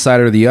one side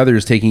or the other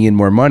is taking in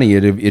more money,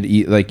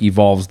 it like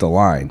evolves the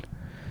line.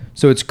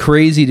 So it's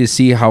crazy to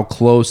see how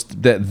close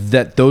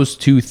that those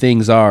two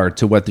things are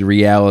to what the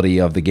reality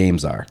of the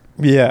games are.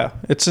 Yeah,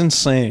 it's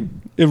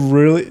insane.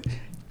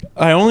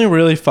 I only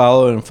really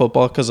follow it in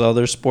football because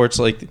other sports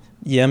like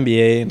the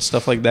NBA and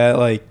stuff like that,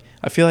 like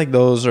I feel like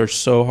those are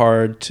so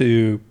hard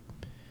to.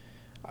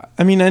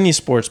 I mean, any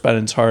sports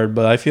betting's hard,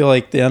 but I feel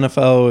like the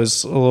NFL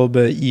is a little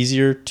bit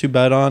easier to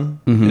bet on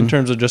in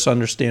terms of just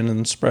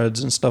understanding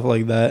spreads and stuff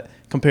like that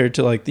compared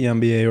to like the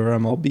NBA or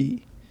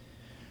MLB.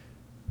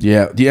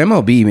 Yeah, the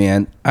MLB,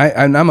 man.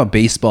 I'm a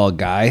baseball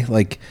guy.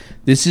 Like,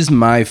 this is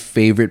my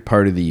favorite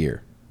part of the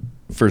year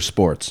for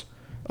sports.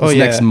 This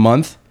next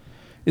month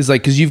is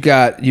like, because you've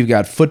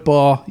got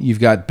football, you've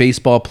got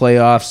baseball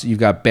playoffs, you've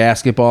got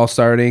basketball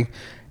starting.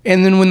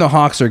 And then when the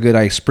Hawks are good,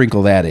 I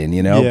sprinkle that in,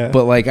 you know? Yeah.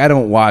 But, like, I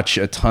don't watch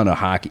a ton of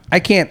hockey.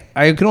 I can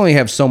only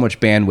have so much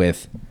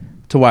bandwidth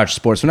to watch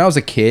sports. When I was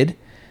a kid,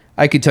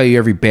 I could tell you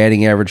every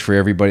batting average for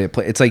everybody that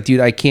play. It's like, dude,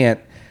 I can't.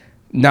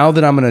 Now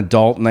that I'm an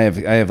adult and I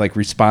have like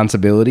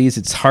responsibilities,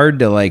 it's hard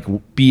to like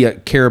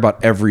care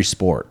about every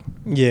sport.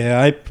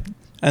 Yeah,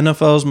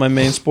 NFL is my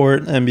main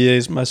sport, NBA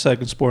is my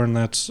second sport, and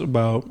that's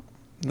about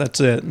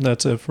That's it.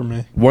 That's it for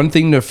me. One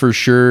thing to for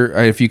sure,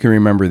 if you can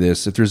remember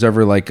this, if there's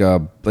ever like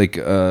a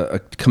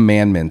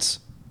commandments,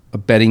 a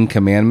betting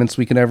commandments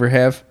we can ever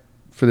have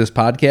for this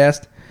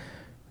podcast,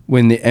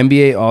 when the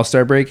NBA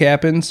All-Star break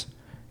happens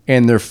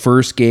and their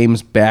first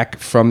games back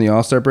from the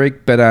All-Star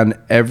break, bet on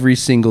every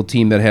single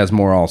team that has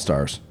more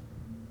All-Stars.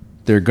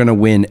 They're going to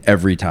win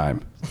every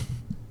time.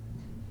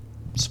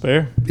 It's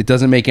fair. It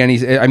doesn't make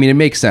any... I mean, it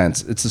makes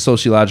sense. It's a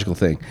sociological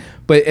thing.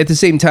 But at the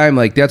same time,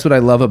 like, that's what I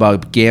love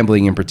about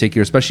gambling in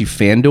particular, especially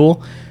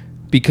FanDuel,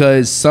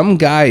 because some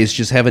guys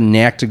just have a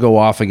knack to go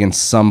off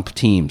against some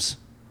teams.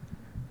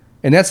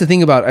 And that's the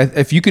thing about...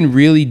 If you can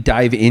really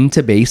dive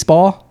into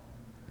baseball,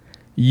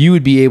 you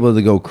would be able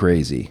to go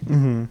crazy.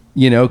 Mm-hmm.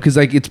 You know? Because,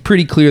 like, it's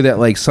pretty clear that,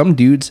 like, some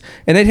dudes...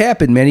 And it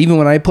happened, man. Even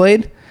when I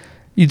played,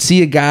 you'd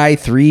see a guy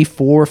 3,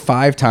 4,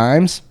 5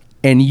 times...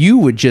 And you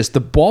would just, the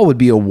ball would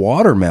be a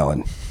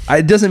watermelon.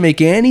 It doesn't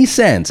make any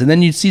sense. And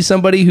then you'd see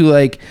somebody who,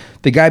 like,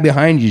 the guy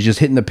behind you just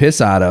hitting the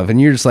piss out of,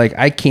 and you're just like,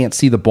 I can't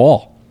see the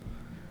ball.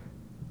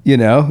 You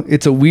know,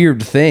 it's a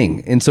weird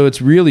thing. And so it's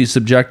really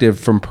subjective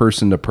from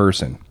person to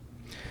person.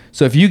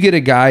 So if you get a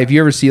guy, if you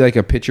ever see like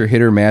a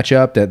pitcher-hitter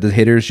matchup that the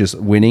hitter's just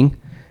winning,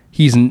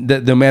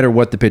 no matter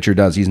what the pitcher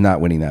does, he's not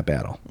winning that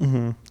battle.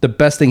 Mm-hmm. The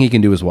best thing he can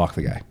do is walk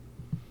the guy.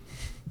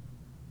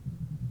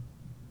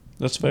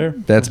 That's fair.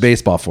 That's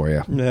baseball for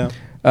you. Yeah.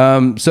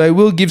 So I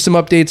will give some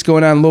updates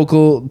going on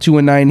local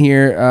 219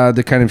 here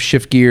to kind of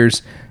shift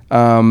gears.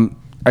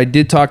 I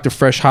did talk to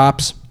Fresh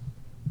Hops.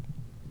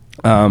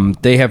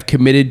 They have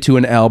committed to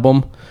an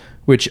album,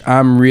 which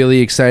I'm really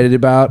excited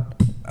about.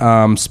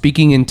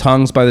 Speaking in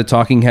Tongues by the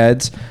Talking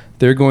Heads,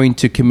 they're going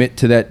to commit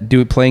to that,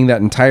 playing that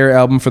entire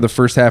album for the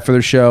first half of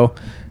their show,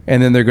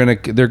 and then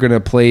they're gonna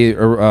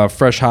play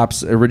Fresh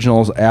Hops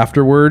originals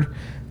afterward.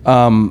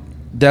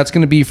 That's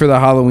going to be for the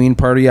Halloween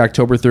party,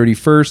 October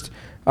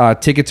 31st.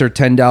 Tickets are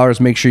 $10.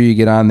 Make sure you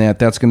get on that.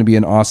 That's going to be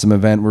an awesome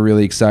event. We're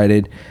really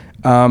excited.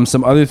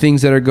 Some other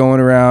things that are going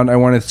around. I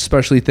want to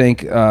especially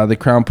thank the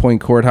Crown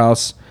Point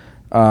Courthouse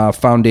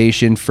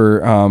Foundation for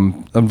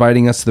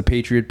inviting us to the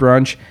Patriot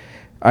Brunch.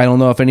 I don't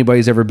know if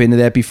anybody's ever been to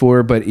that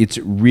before, but it's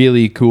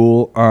really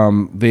cool.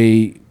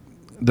 The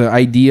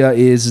idea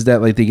is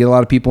that like they get a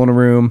lot of people in a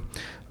room,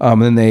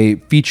 and then they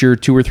feature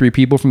 2 or 3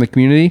 people from the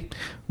community.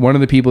 One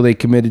of the people they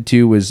committed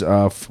to was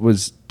a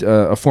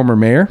former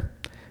mayor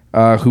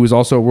who was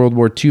also a World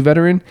War II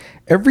veteran.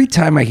 Every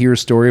time I hear a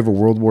story of a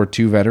World War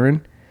II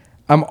veteran,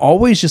 I'm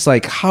always just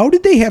like, how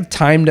did they have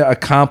time to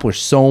accomplish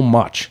so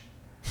much?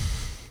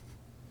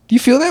 Do you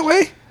feel that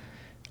way?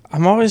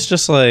 I'm always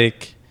just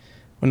like,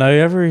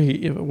 whenever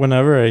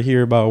I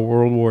hear about a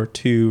World War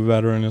II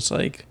veteran, it's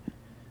like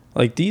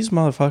these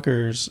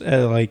motherfuckers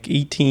at like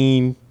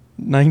 18,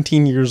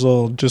 19 years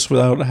old, just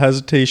without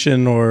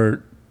hesitation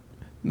or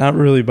not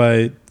really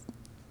by,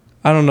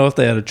 I don't know if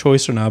they had a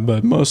choice or not,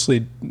 but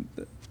mostly,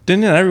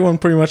 didn't everyone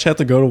pretty much have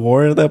to go to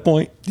war at that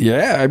point?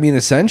 Yeah, I mean,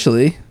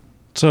 essentially.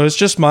 So it's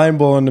just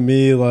mind-blowing to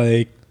me,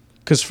 like,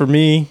 because for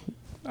me,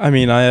 I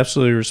mean, I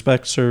absolutely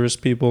respect service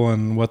people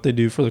and what they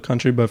do for the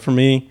country, but for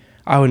me,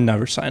 I would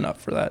never sign up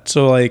for that.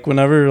 So, like,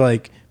 whenever,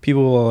 like,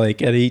 people,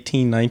 like, at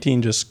 18,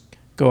 19 just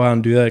go out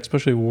and do that,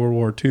 especially World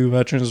War II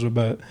veterans,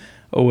 but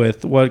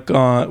with what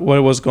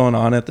was going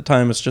on at the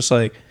time, it's just,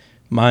 like,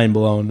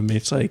 mind-blowing to me.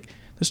 It's like,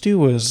 this dude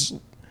was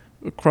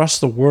across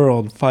the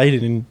world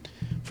fighting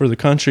for the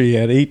country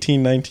at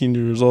 18, 19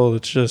 years old.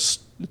 It's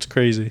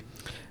crazy.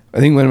 I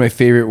think one of my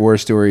favorite war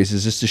stories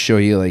is just to show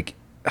you like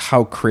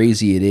how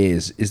crazy it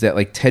is that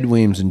like Ted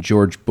Williams and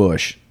George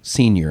Bush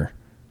Sr.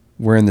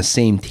 were in the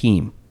same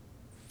team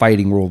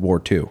fighting World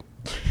War II.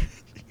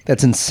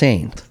 That's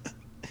insane.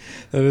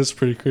 That is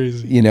pretty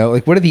crazy. You know,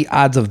 like what are the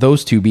odds of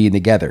those two being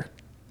together?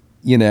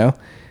 You know?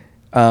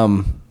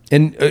 And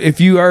if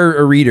you are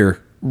a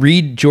reader,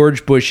 read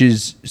George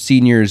Bush's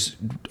Sr.'s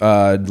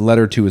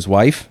letter to his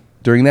wife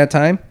during that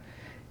time.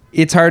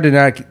 It's hard to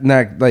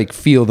not like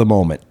feel the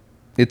moment.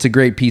 It's a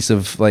great piece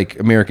of like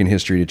American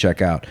history to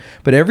check out.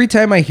 But every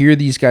time I hear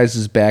these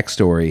guys'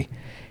 backstory,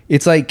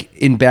 it's like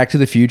in Back to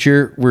the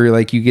Future where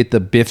like you get the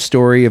Biff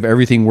story of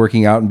everything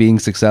working out and being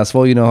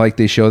successful. You know, like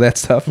they show that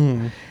stuff.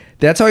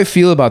 That's how I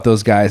feel about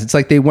those guys. It's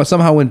like they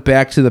somehow went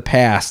back to the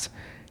past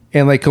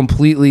and like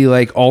completely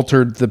like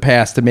altered the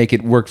past to make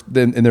it work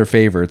in their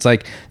favor. It's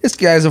like this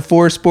guy's a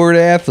 4-sport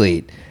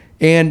athlete.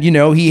 And, you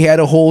know, he had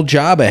a whole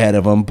job ahead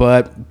of him,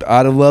 but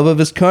out of love of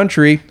his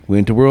country,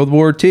 went to World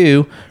War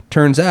II.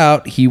 Turns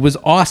out he was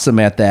awesome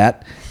at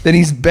that. Then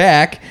he's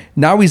back.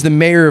 Now he's the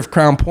mayor of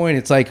Crown Point.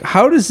 It's like,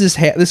 how does this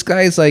this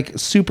guy's like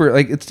super,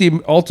 like it's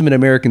the ultimate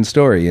American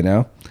story, you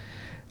know?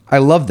 I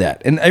love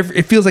that. And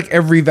it feels like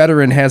every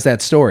veteran has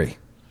that story.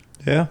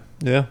 Yeah,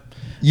 yeah.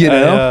 You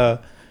know?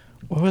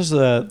 What was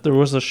that? There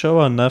was a show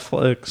on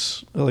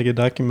Netflix, like a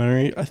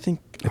documentary. I think.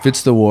 If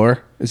it's The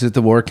War, is it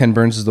The War? Ken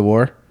Burns is The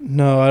War?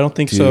 No, I don't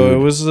think so.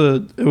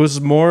 It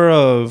was more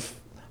of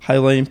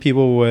highlighting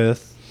people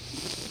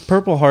with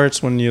Purple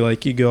Hearts when you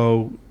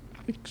go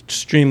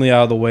extremely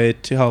out of the way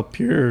to help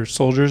your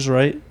soldiers,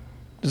 right?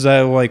 Is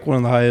that like one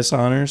of the highest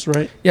honors,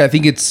 right? Yeah, I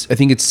think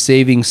it's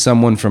saving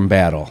someone from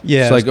battle.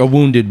 Yeah. It's like a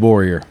wounded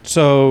warrior.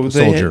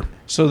 Soldier.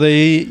 So they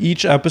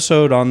each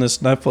episode on this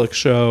Netflix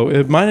show,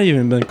 it might have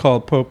even been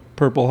called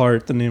Purple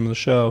Heart, the name of the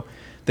show.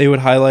 They would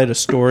highlight a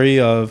story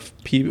of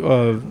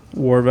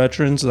war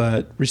veterans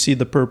that received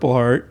the Purple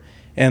Heart,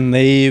 and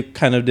they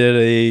kind of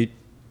did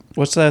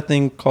what's that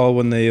thing called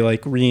when they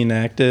like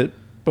reenact it,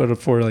 but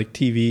for like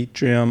TV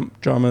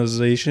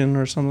dramatization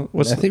or something?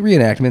 I think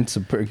reenactment's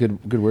a pretty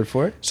good word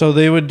for it. So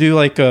they would do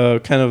like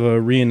a kind of a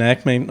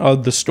reenactment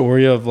of the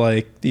story of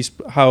like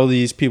how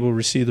these people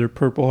received their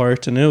Purple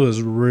Hearts, and it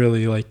was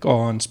really like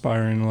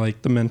awe-inspiring,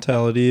 like the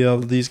mentality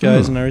of these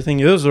guys and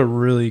everything. It was a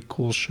really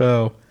cool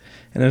show,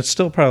 and it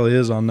still probably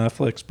is on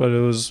Netflix, but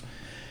it was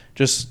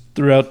just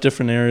throughout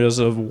different areas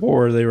of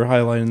war. They were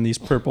highlighting these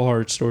Purple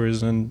Heart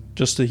stories, and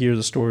just to hear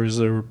the stories,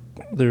 they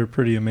were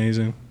pretty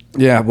amazing.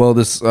 Yeah, well,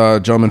 this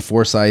gentleman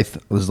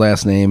Forsyth, his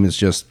last name is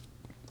just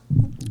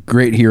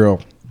great hero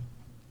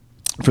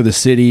for the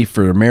city,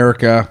 for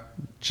America.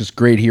 Just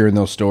great hearing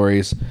those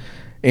stories.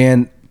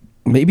 And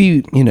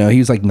maybe, he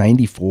was like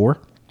 94.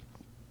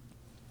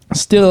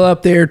 Still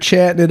up there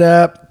chatting it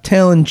up,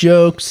 telling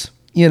jokes,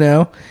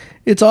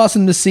 It's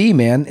awesome to see,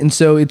 man. And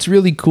so it's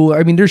really cool.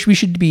 I mean, we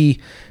should be,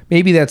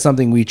 maybe that's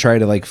something we try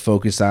to like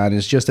focus on,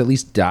 is just at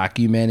least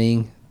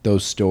documenting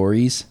those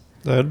stories.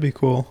 That'd be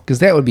cool. Because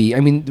that would be,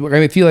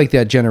 I feel like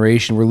that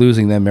generation, we're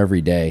losing them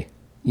every day.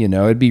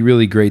 It'd be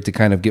really great to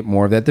kind of get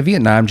more of that. The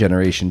Vietnam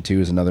generation, too,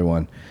 is another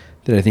one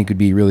that I think would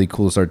be really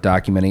cool to start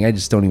documenting. I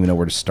just don't even know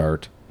where to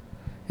start.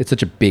 It's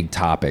such a big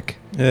topic.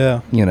 Yeah.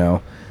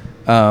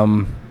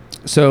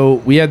 So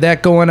we have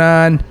that going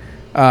on.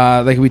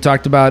 Like we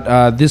talked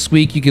about this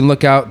week, you can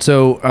look out.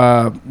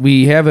 So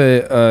we have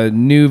a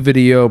new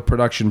video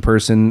production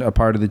person, a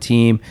part of the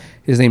team.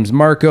 His name's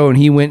Marco, and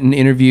he went and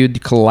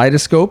interviewed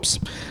Kaleidoscopes,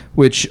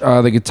 which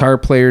the guitar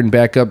player and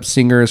backup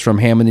singer is from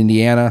Hammond,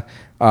 Indiana.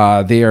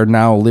 They are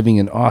now living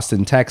in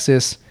Austin,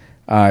 Texas.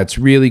 It's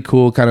really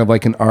cool, kind of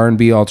like an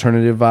R&B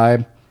alternative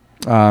vibe.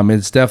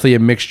 It's definitely a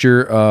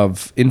mixture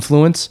of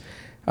influence.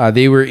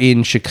 They were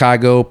in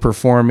Chicago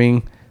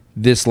performing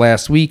this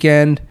last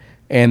weekend,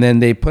 and then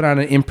they put on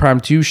an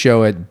impromptu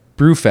show at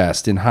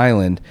Brewfest in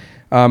Highland.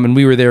 And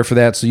we were there for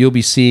that, so you'll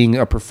be seeing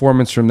a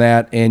performance from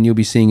that, and you'll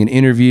be seeing an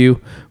interview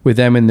with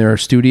them in their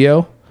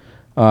studio.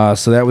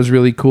 So that was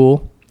really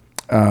cool.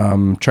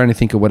 Trying to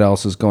think of what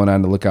else is going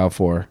on to look out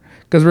for,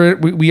 because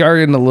we are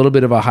in a little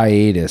bit of a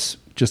hiatus,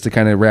 just to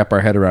kind of wrap our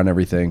head around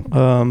everything.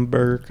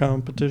 Burger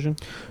competition.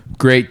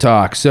 Great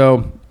talk.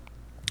 So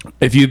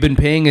if you've been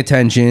paying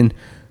attention,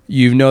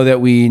 you know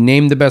that we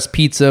named the best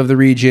pizza of the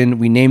region.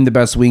 We named the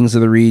best wings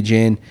of the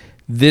region.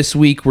 This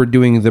week, we're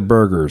doing the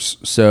burgers.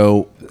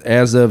 So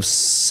as of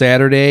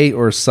Saturday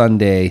or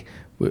Sunday,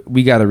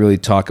 we got to really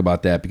talk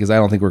about that, because I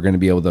don't think we're going to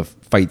be able to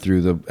fight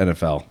through the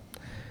NFL.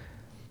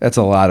 That's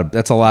a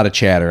lot of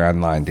chatter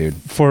online, dude.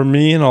 For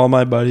me and all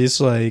my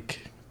buddies, like,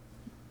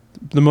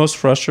 the most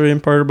frustrating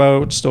part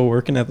about still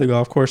working at the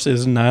golf course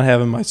is not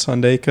having my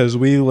Sunday, because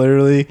we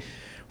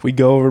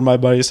go over to my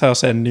buddy's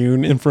house at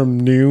noon, and from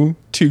noon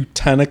to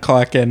 10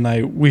 o'clock at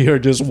night, we are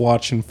just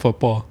watching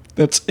football.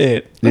 That's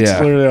it. That's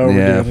literally all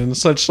we're doing. And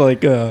it's such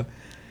like I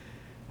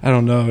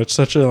don't know. It's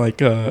such an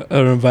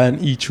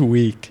event each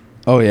week.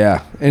 Oh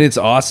yeah, and it's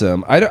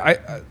awesome.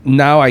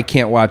 Now I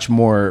can't watch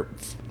more.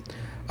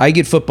 I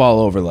get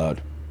football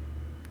overload.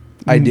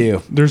 I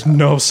do. There's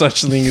no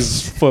such thing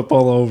as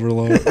football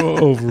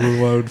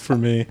overload for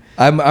me.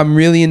 I'm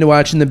really into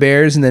watching the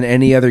Bears, and then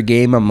any other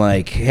game I'm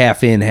like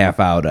half in, half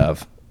out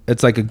of.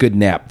 It's like a good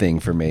nap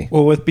thing for me.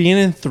 Well, with being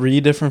in 3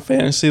 different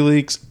fantasy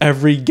leagues,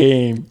 every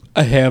game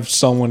I have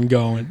someone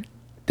going.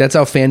 That's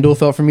how FanDuel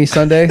felt for me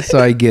Sunday, so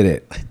I get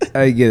it.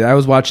 I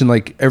was watching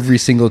like every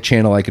single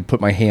channel I could put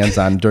my hands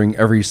on during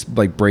every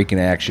like break in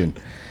action.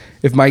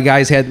 If my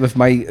guys had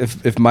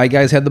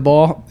the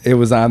ball, it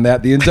was on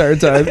that the entire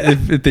time.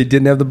 if they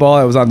didn't have the ball,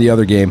 I was on the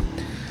other game.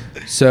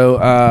 So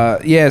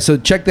so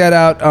check that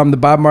out. The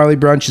Bob Marley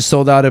brunch is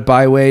sold out at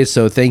Byway,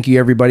 so thank you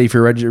everybody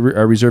for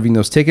reserving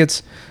those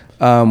tickets.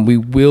 We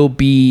will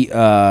be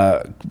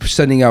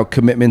sending out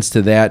commitments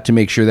to that to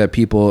make sure that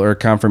people, or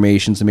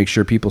confirmations to make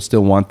sure people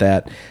still want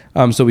that.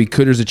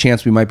 There's a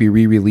chance we might be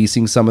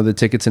re-releasing some of the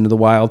tickets into the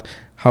wild.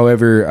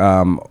 However,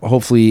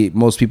 hopefully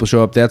most people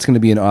show up. That's going to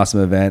be an awesome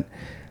event.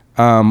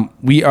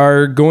 We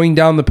are going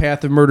down the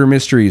path of murder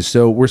mysteries.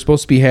 So we're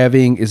supposed to be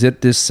having, is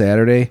it this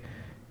Saturday?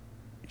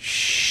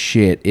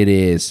 Shit, it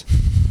is.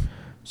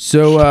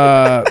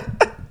 So,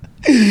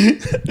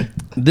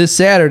 this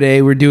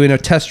Saturday, we're doing a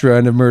test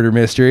run of murder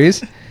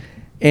mysteries,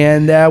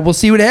 and we'll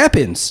see what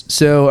happens.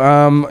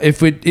 So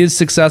if it is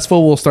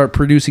successful, we'll start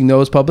producing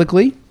those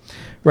publicly.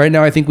 Right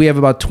now, I think we have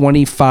about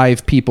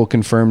 25 people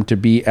confirmed to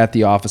be at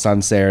the office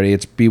on Saturday.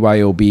 It's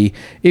BYOB.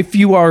 If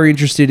you are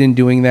interested in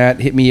doing that,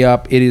 hit me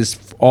up. It is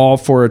all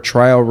for a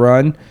trial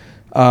run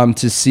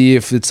to see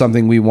if it's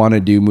something we want to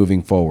do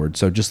moving forward.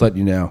 So just let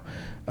you know.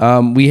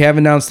 We have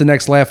announced the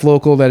next Laugh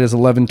Local. That is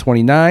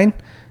 11/29.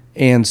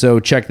 And so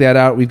check that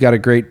out. We've got a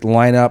great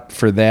lineup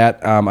for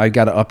that. I've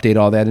got to update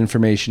all that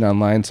information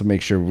online, so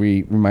make sure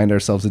we remind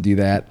ourselves to do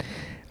that.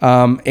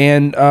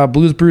 And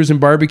Blues Brews and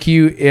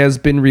Barbecue has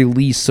been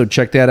released, so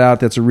check that out.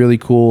 That's a really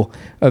cool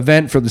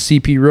event for the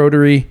CP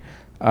Rotary.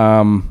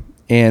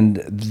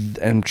 And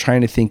I'm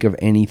trying to think of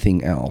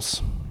anything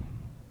else.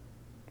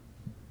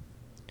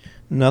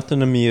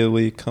 Nothing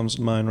immediately comes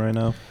to mind right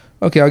now.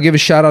 Okay, I'll give a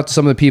shout out to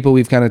some of the people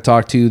we've kind of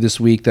talked to this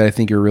week that I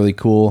think are really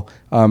cool.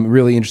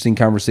 Really interesting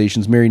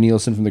conversations. Mary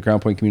Nielsen from the Crown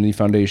Point Community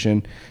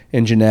Foundation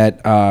and Jeanette.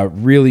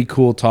 Really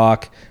cool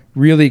talk.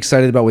 Really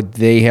excited about what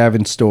they have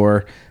in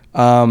store.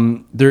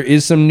 There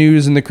is some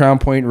news in the Crown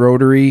Point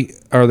Rotary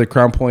or the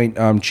Crown Point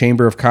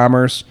Chamber of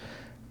Commerce.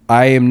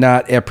 I am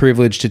not at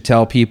privilege to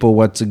tell people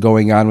what's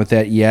going on with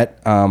that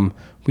yet.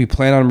 We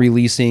plan on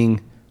releasing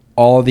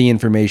all the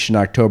information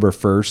October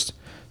 1st.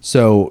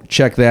 So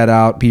check that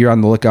out. Be on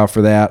the lookout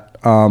for that.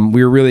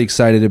 We were really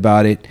excited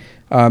about it.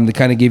 To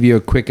kind of give you a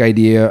quick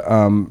idea,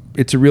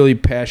 it's a really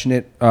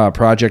passionate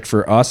project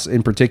for us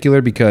in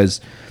particular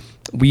because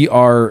we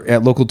are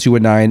at Local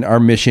 219. Our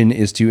mission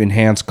is to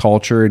enhance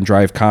culture and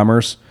drive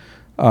commerce,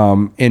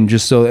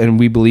 and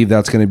we believe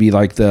that's going to be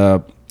like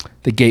the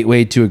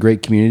gateway to a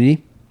great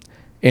community.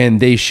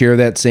 And they share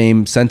that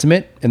same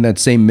sentiment and that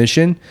same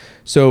mission.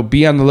 So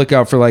be on the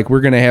lookout for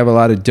we're going to have a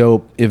lot of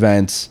dope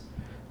events.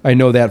 I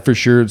know that for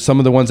sure. Some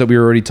of the ones that we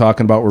were already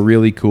talking about were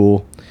really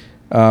cool.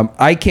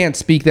 I can't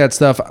speak that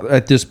stuff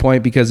at this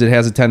point because it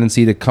has a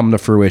tendency to come to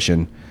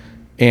fruition.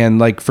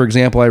 And for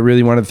example, I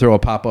really wanted to throw a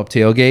pop-up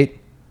tailgate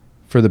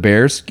for the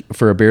Bears,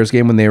 for a Bears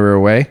game when they were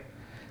away.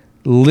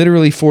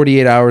 Literally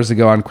 48 hours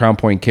ago on Crown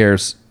Point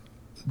Cares,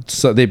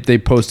 so they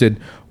posted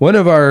one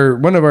of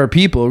our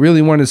people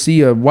really want to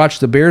see watch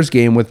the Bears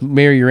game with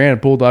Mayor Uran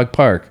at Bulldog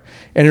Park,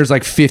 and there's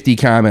 50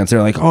 comments.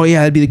 They're like, oh yeah,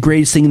 that'd be the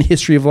greatest thing in the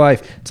history of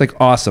life. It's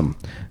awesome.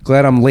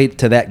 Glad I'm late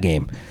to that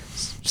game.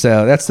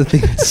 So that's the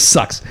thing that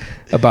sucks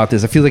about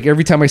this. I feel like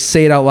every time I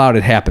say it out loud,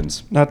 it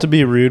happens. Not to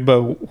be rude,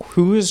 but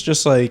who is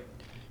just you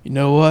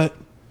know what?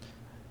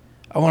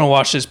 I want to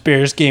watch this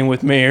Bears game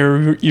with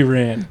Mayor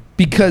Uran.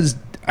 Because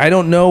I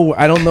don't know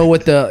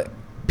what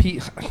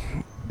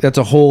that's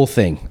a whole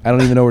thing. I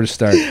don't even know where to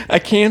start. I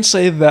can't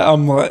say that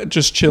I'm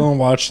just chilling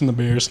watching the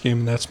Bears game,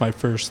 and that's my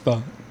first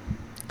thought.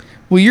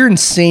 Well, you're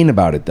insane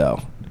about it,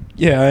 though.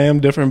 Yeah, I am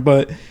different,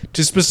 but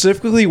to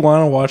specifically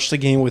want to watch the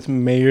game with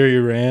Mayor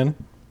Uran,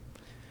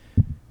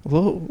 a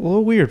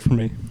little weird for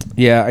me.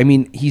 Yeah, I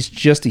mean, he's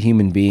just a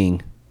human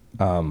being.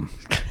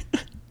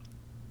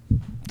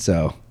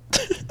 So...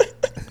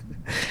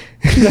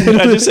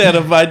 I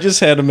just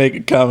had to make a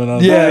comment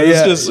on that.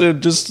 It's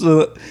just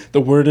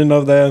the wording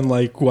of that and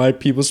why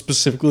people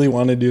specifically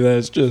want to do that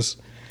is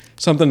just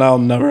something I'll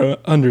never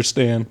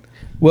understand.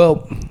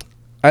 Well,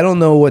 I don't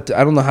know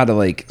how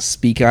to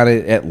speak on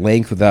it at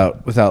length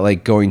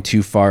without going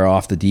too far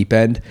off the deep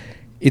end.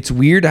 It's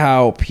weird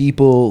how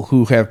people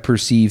who have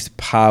perceived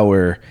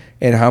power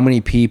and how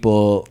many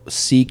people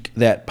seek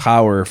that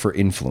power for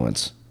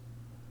influence.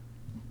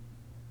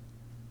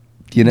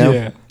 You know?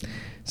 Yeah.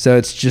 So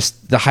it's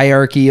just the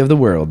hierarchy of the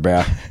world,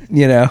 bro.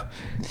 You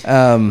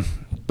know?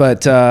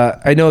 But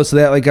I know, so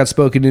that got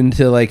spoken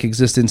into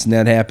existence and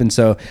that happened.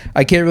 So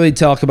I can't really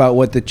talk about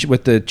what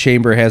the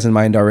chamber has in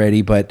mind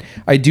already, but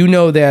I do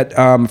know that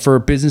for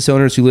business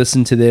owners who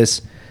listen to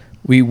this,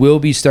 we will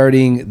be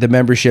starting the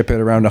membership at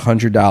around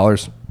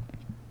 $100,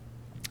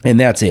 and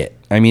that's it.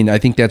 I mean, I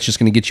think that's just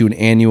going to get you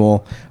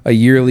a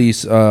yearly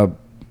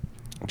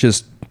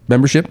just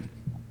membership,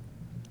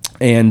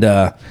 and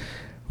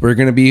we're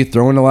going to be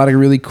throwing a lot of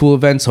really cool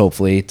events,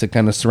 hopefully, to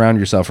kind of surround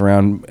yourself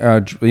around,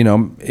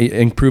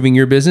 improving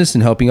your business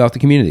and helping out the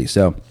community.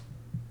 So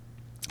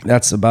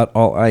that's about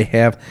all I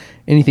have.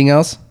 Anything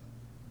else?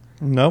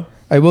 No.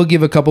 I will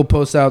give a couple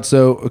posts out.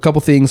 So a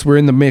couple things. We're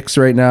in the mix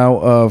right now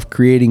of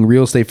creating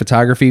real estate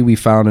photography. We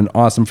found an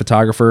awesome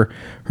photographer.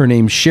 Her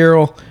name's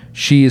Cheryl.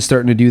 She is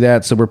starting to do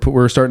that. So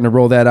we're starting to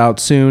roll that out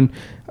soon.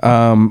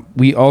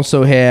 We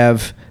also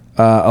have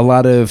a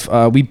lot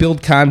of, we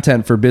build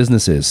content for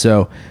businesses.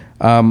 So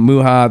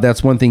Muha,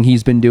 that's one thing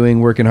he's been doing,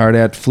 working hard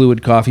at.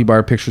 Fluid Coffee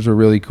Bar pictures were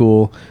really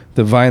cool.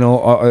 The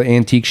vinyl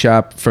antique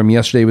shop from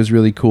yesterday was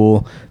really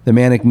cool. The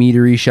Manic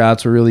Meadery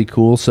shots were really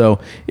cool. So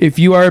if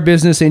you are a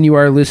business and you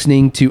are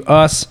listening to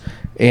us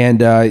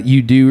and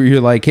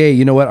you're like, hey,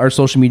 you know what? Our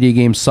social media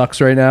game sucks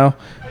right now.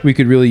 We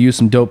could really use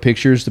some dope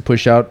pictures to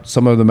push out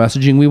some of the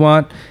messaging we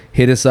want.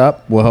 Hit us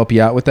up. We'll help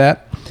you out with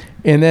that.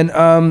 And then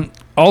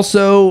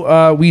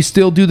also, we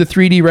still do the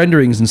 3D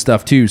renderings and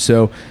stuff too.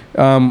 So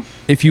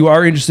if you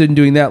are interested in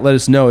doing that, let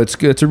us know.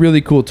 It's a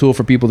really cool tool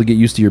for people to get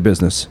used to your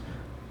business.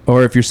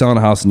 Or if you're selling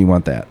a house and you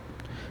want that.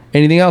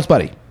 Anything else,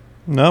 buddy?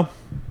 No.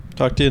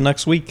 Talk to you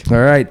next week.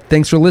 All right.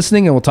 Thanks for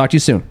listening, and we'll talk to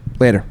you soon.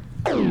 Later.